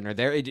offensive lineman are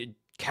there. It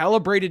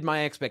calibrated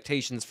my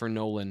expectations for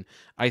Nolan,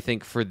 I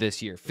think, for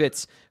this year.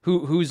 Fitz,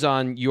 who's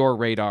on your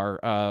radar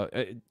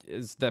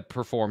that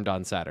performed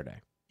on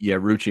Saturday? Yeah,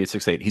 Rucci at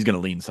 6'8", he's going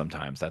to lean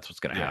sometimes. That's what's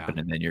going to happen,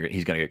 and then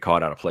he's going to get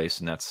caught out of place,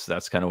 and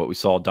that's kind of what we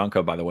saw.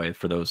 Dunca, by the way,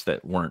 for those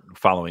that weren't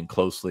following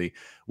closely,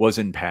 was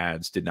in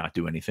pads, did not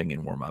do anything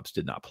in warmups,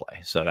 did not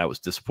play. So that was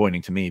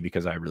disappointing to me,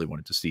 because I really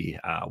wanted to see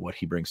what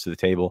he brings to the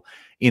table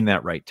in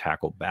that right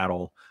tackle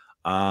battle.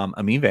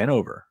 Amin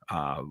Vanover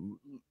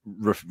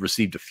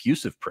received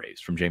effusive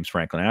praise from James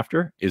Franklin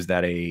after. Is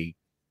that a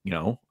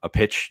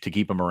pitch to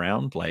keep him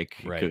around?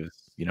 Because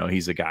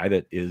he's a guy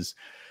that is.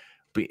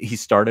 He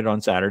started on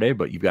Saturday,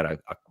 but you've got a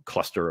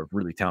cluster of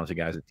really talented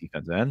guys at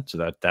defensive end.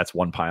 So that's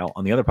one pile.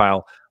 On the other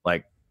pile,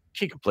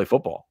 he could play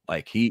football.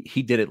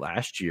 He did it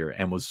last year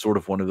and was sort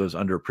of one of those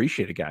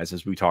underappreciated guys,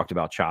 as we talked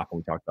about Chop and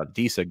we talked about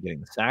Disa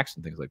getting the sacks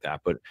and things like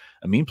that. But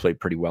Amin played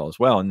pretty well as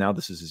well. And now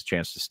this is his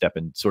chance to step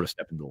into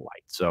the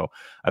light. So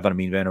I thought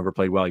Amin Vanover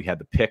played well. He had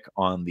the pick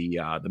on the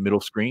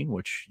middle screen,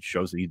 which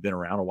shows that he's been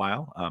around a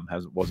while.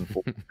 Wasn't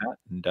full of that,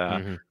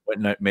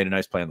 and made a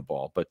nice play on the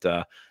ball. But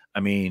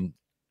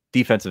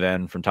defensive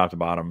end from top to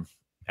bottom,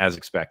 as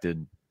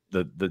expected,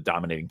 the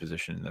dominating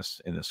position in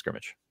this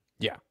scrimmage.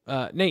 Yeah.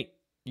 Nate,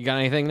 you got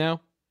anything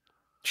now?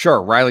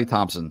 Sure. Riley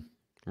Thompson.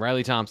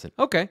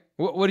 Okay.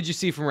 What did you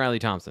see from Riley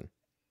Thompson?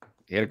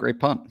 He had a great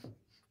punt.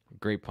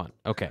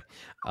 Okay.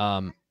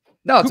 No,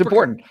 it's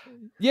important.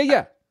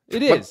 Yeah,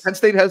 it is. Penn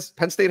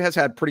State has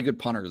had pretty good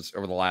punters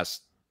over the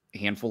last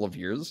handful of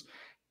years,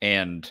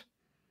 and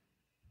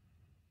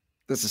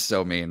this is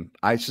so mean.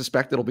 I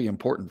suspect it'll be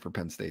important for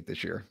Penn State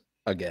this year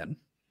again.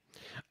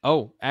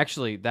 Oh,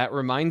 actually, that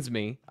reminds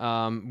me.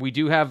 We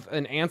do have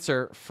an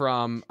answer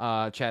from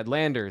Chad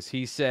Landers.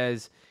 He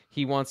says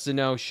he wants to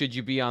know, should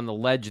you be on the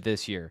ledge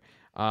this year?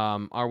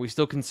 Are we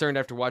still concerned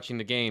after watching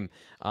the game?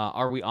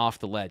 Are we off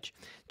the ledge?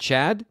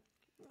 Chad,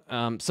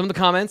 some of the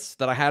comments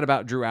that I had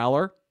about Drew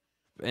Aller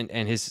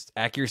and his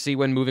accuracy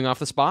when moving off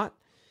the spot,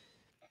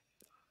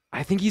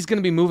 I think he's going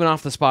to be moving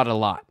off the spot a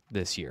lot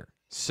this year.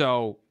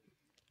 So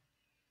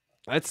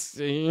let's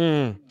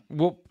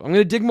well, I'm going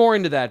to dig more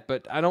into that,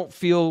 but I don't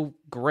feel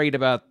great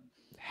about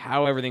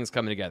how everything's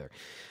coming together.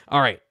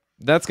 All right,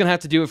 that's going to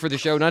have to do it for the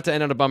show. Not to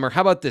end on a bummer.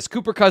 How about this?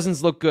 Cooper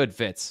Cousins look good,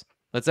 Fitz.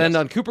 Let's end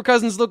on Cooper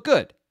Cousins look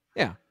good.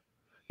 Yeah.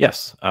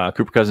 Yes,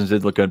 Cooper Cousins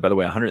did look good. By the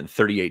way,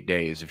 138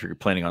 days. If you're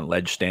planning on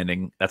ledge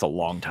standing, that's a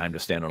long time to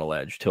stand on a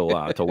ledge till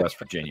West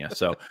Virginia.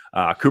 So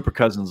Cooper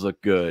Cousins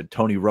looked good.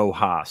 Tony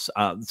Rojas.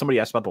 Somebody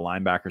asked about the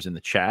linebackers in the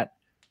chat.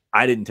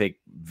 I didn't take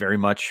very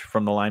much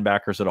from the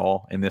linebackers at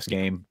all in this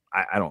game.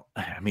 I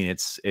mean,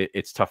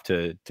 it's tough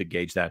to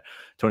gauge that.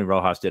 Tony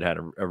Rojas did had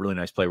a really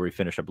nice play where he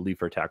finished, I believe,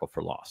 for a tackle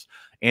for loss.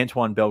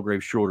 Antoine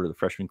Belgrave-Shorter, the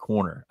freshman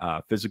corner,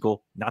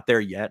 physical, not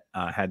there yet.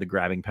 Had the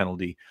grabbing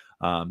penalty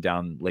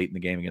down late in the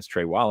game against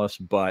Trey Wallace,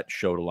 but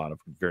showed a lot of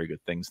very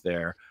good things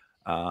there.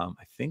 I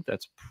think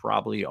that's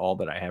probably all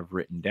that I have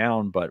written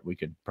down, but we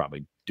could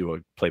probably do a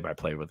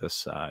play-by-play with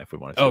this if we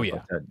want to. Oh,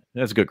 yeah.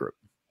 That's a good group.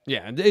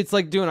 Yeah, it's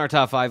like doing our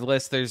top 5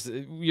 list.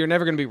 You're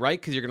never going to be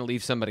right because you're going to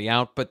leave somebody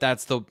out, but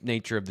that's the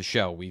nature of the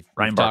show. We've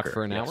talked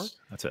for an hour.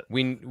 That's it.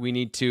 We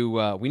need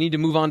to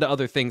move on to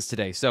other things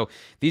today. So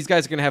these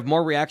guys are going to have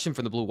more reaction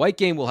from the Blue-White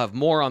game. We'll have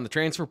more on the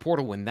transfer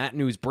portal when that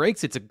news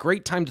breaks. It's a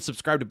great time to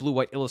subscribe to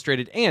Blue-White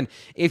Illustrated, and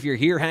if you're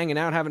here hanging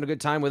out, having a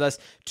good time with us,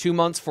 2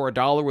 months for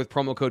 $1 with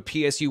promo code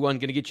PSU1,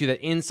 going to get you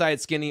that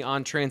inside skinny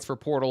on transfer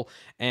portal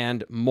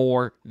and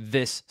more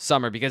this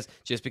summer. Because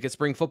just because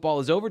spring football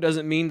is over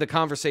doesn't mean the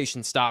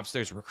conversation stops.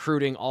 There's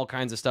recruiting, all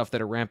kinds of stuff that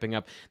are ramping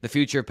up. The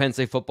future of Penn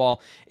State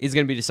football is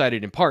going to be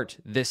decided in part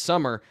this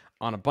summer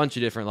on a bunch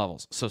of different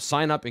levels. So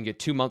sign up and get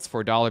 2 months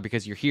for $1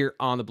 because you're here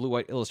on the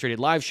Blue-White Illustrated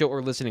live show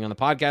or listening on the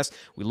podcast.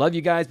 We love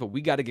you guys, but we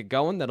got to get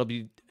going. That'll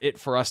be it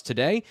for us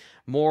today.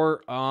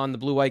 More on the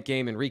Blue-White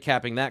game and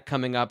recapping that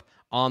coming up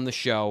on the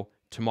show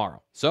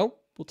tomorrow. So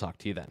we'll talk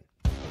to you then.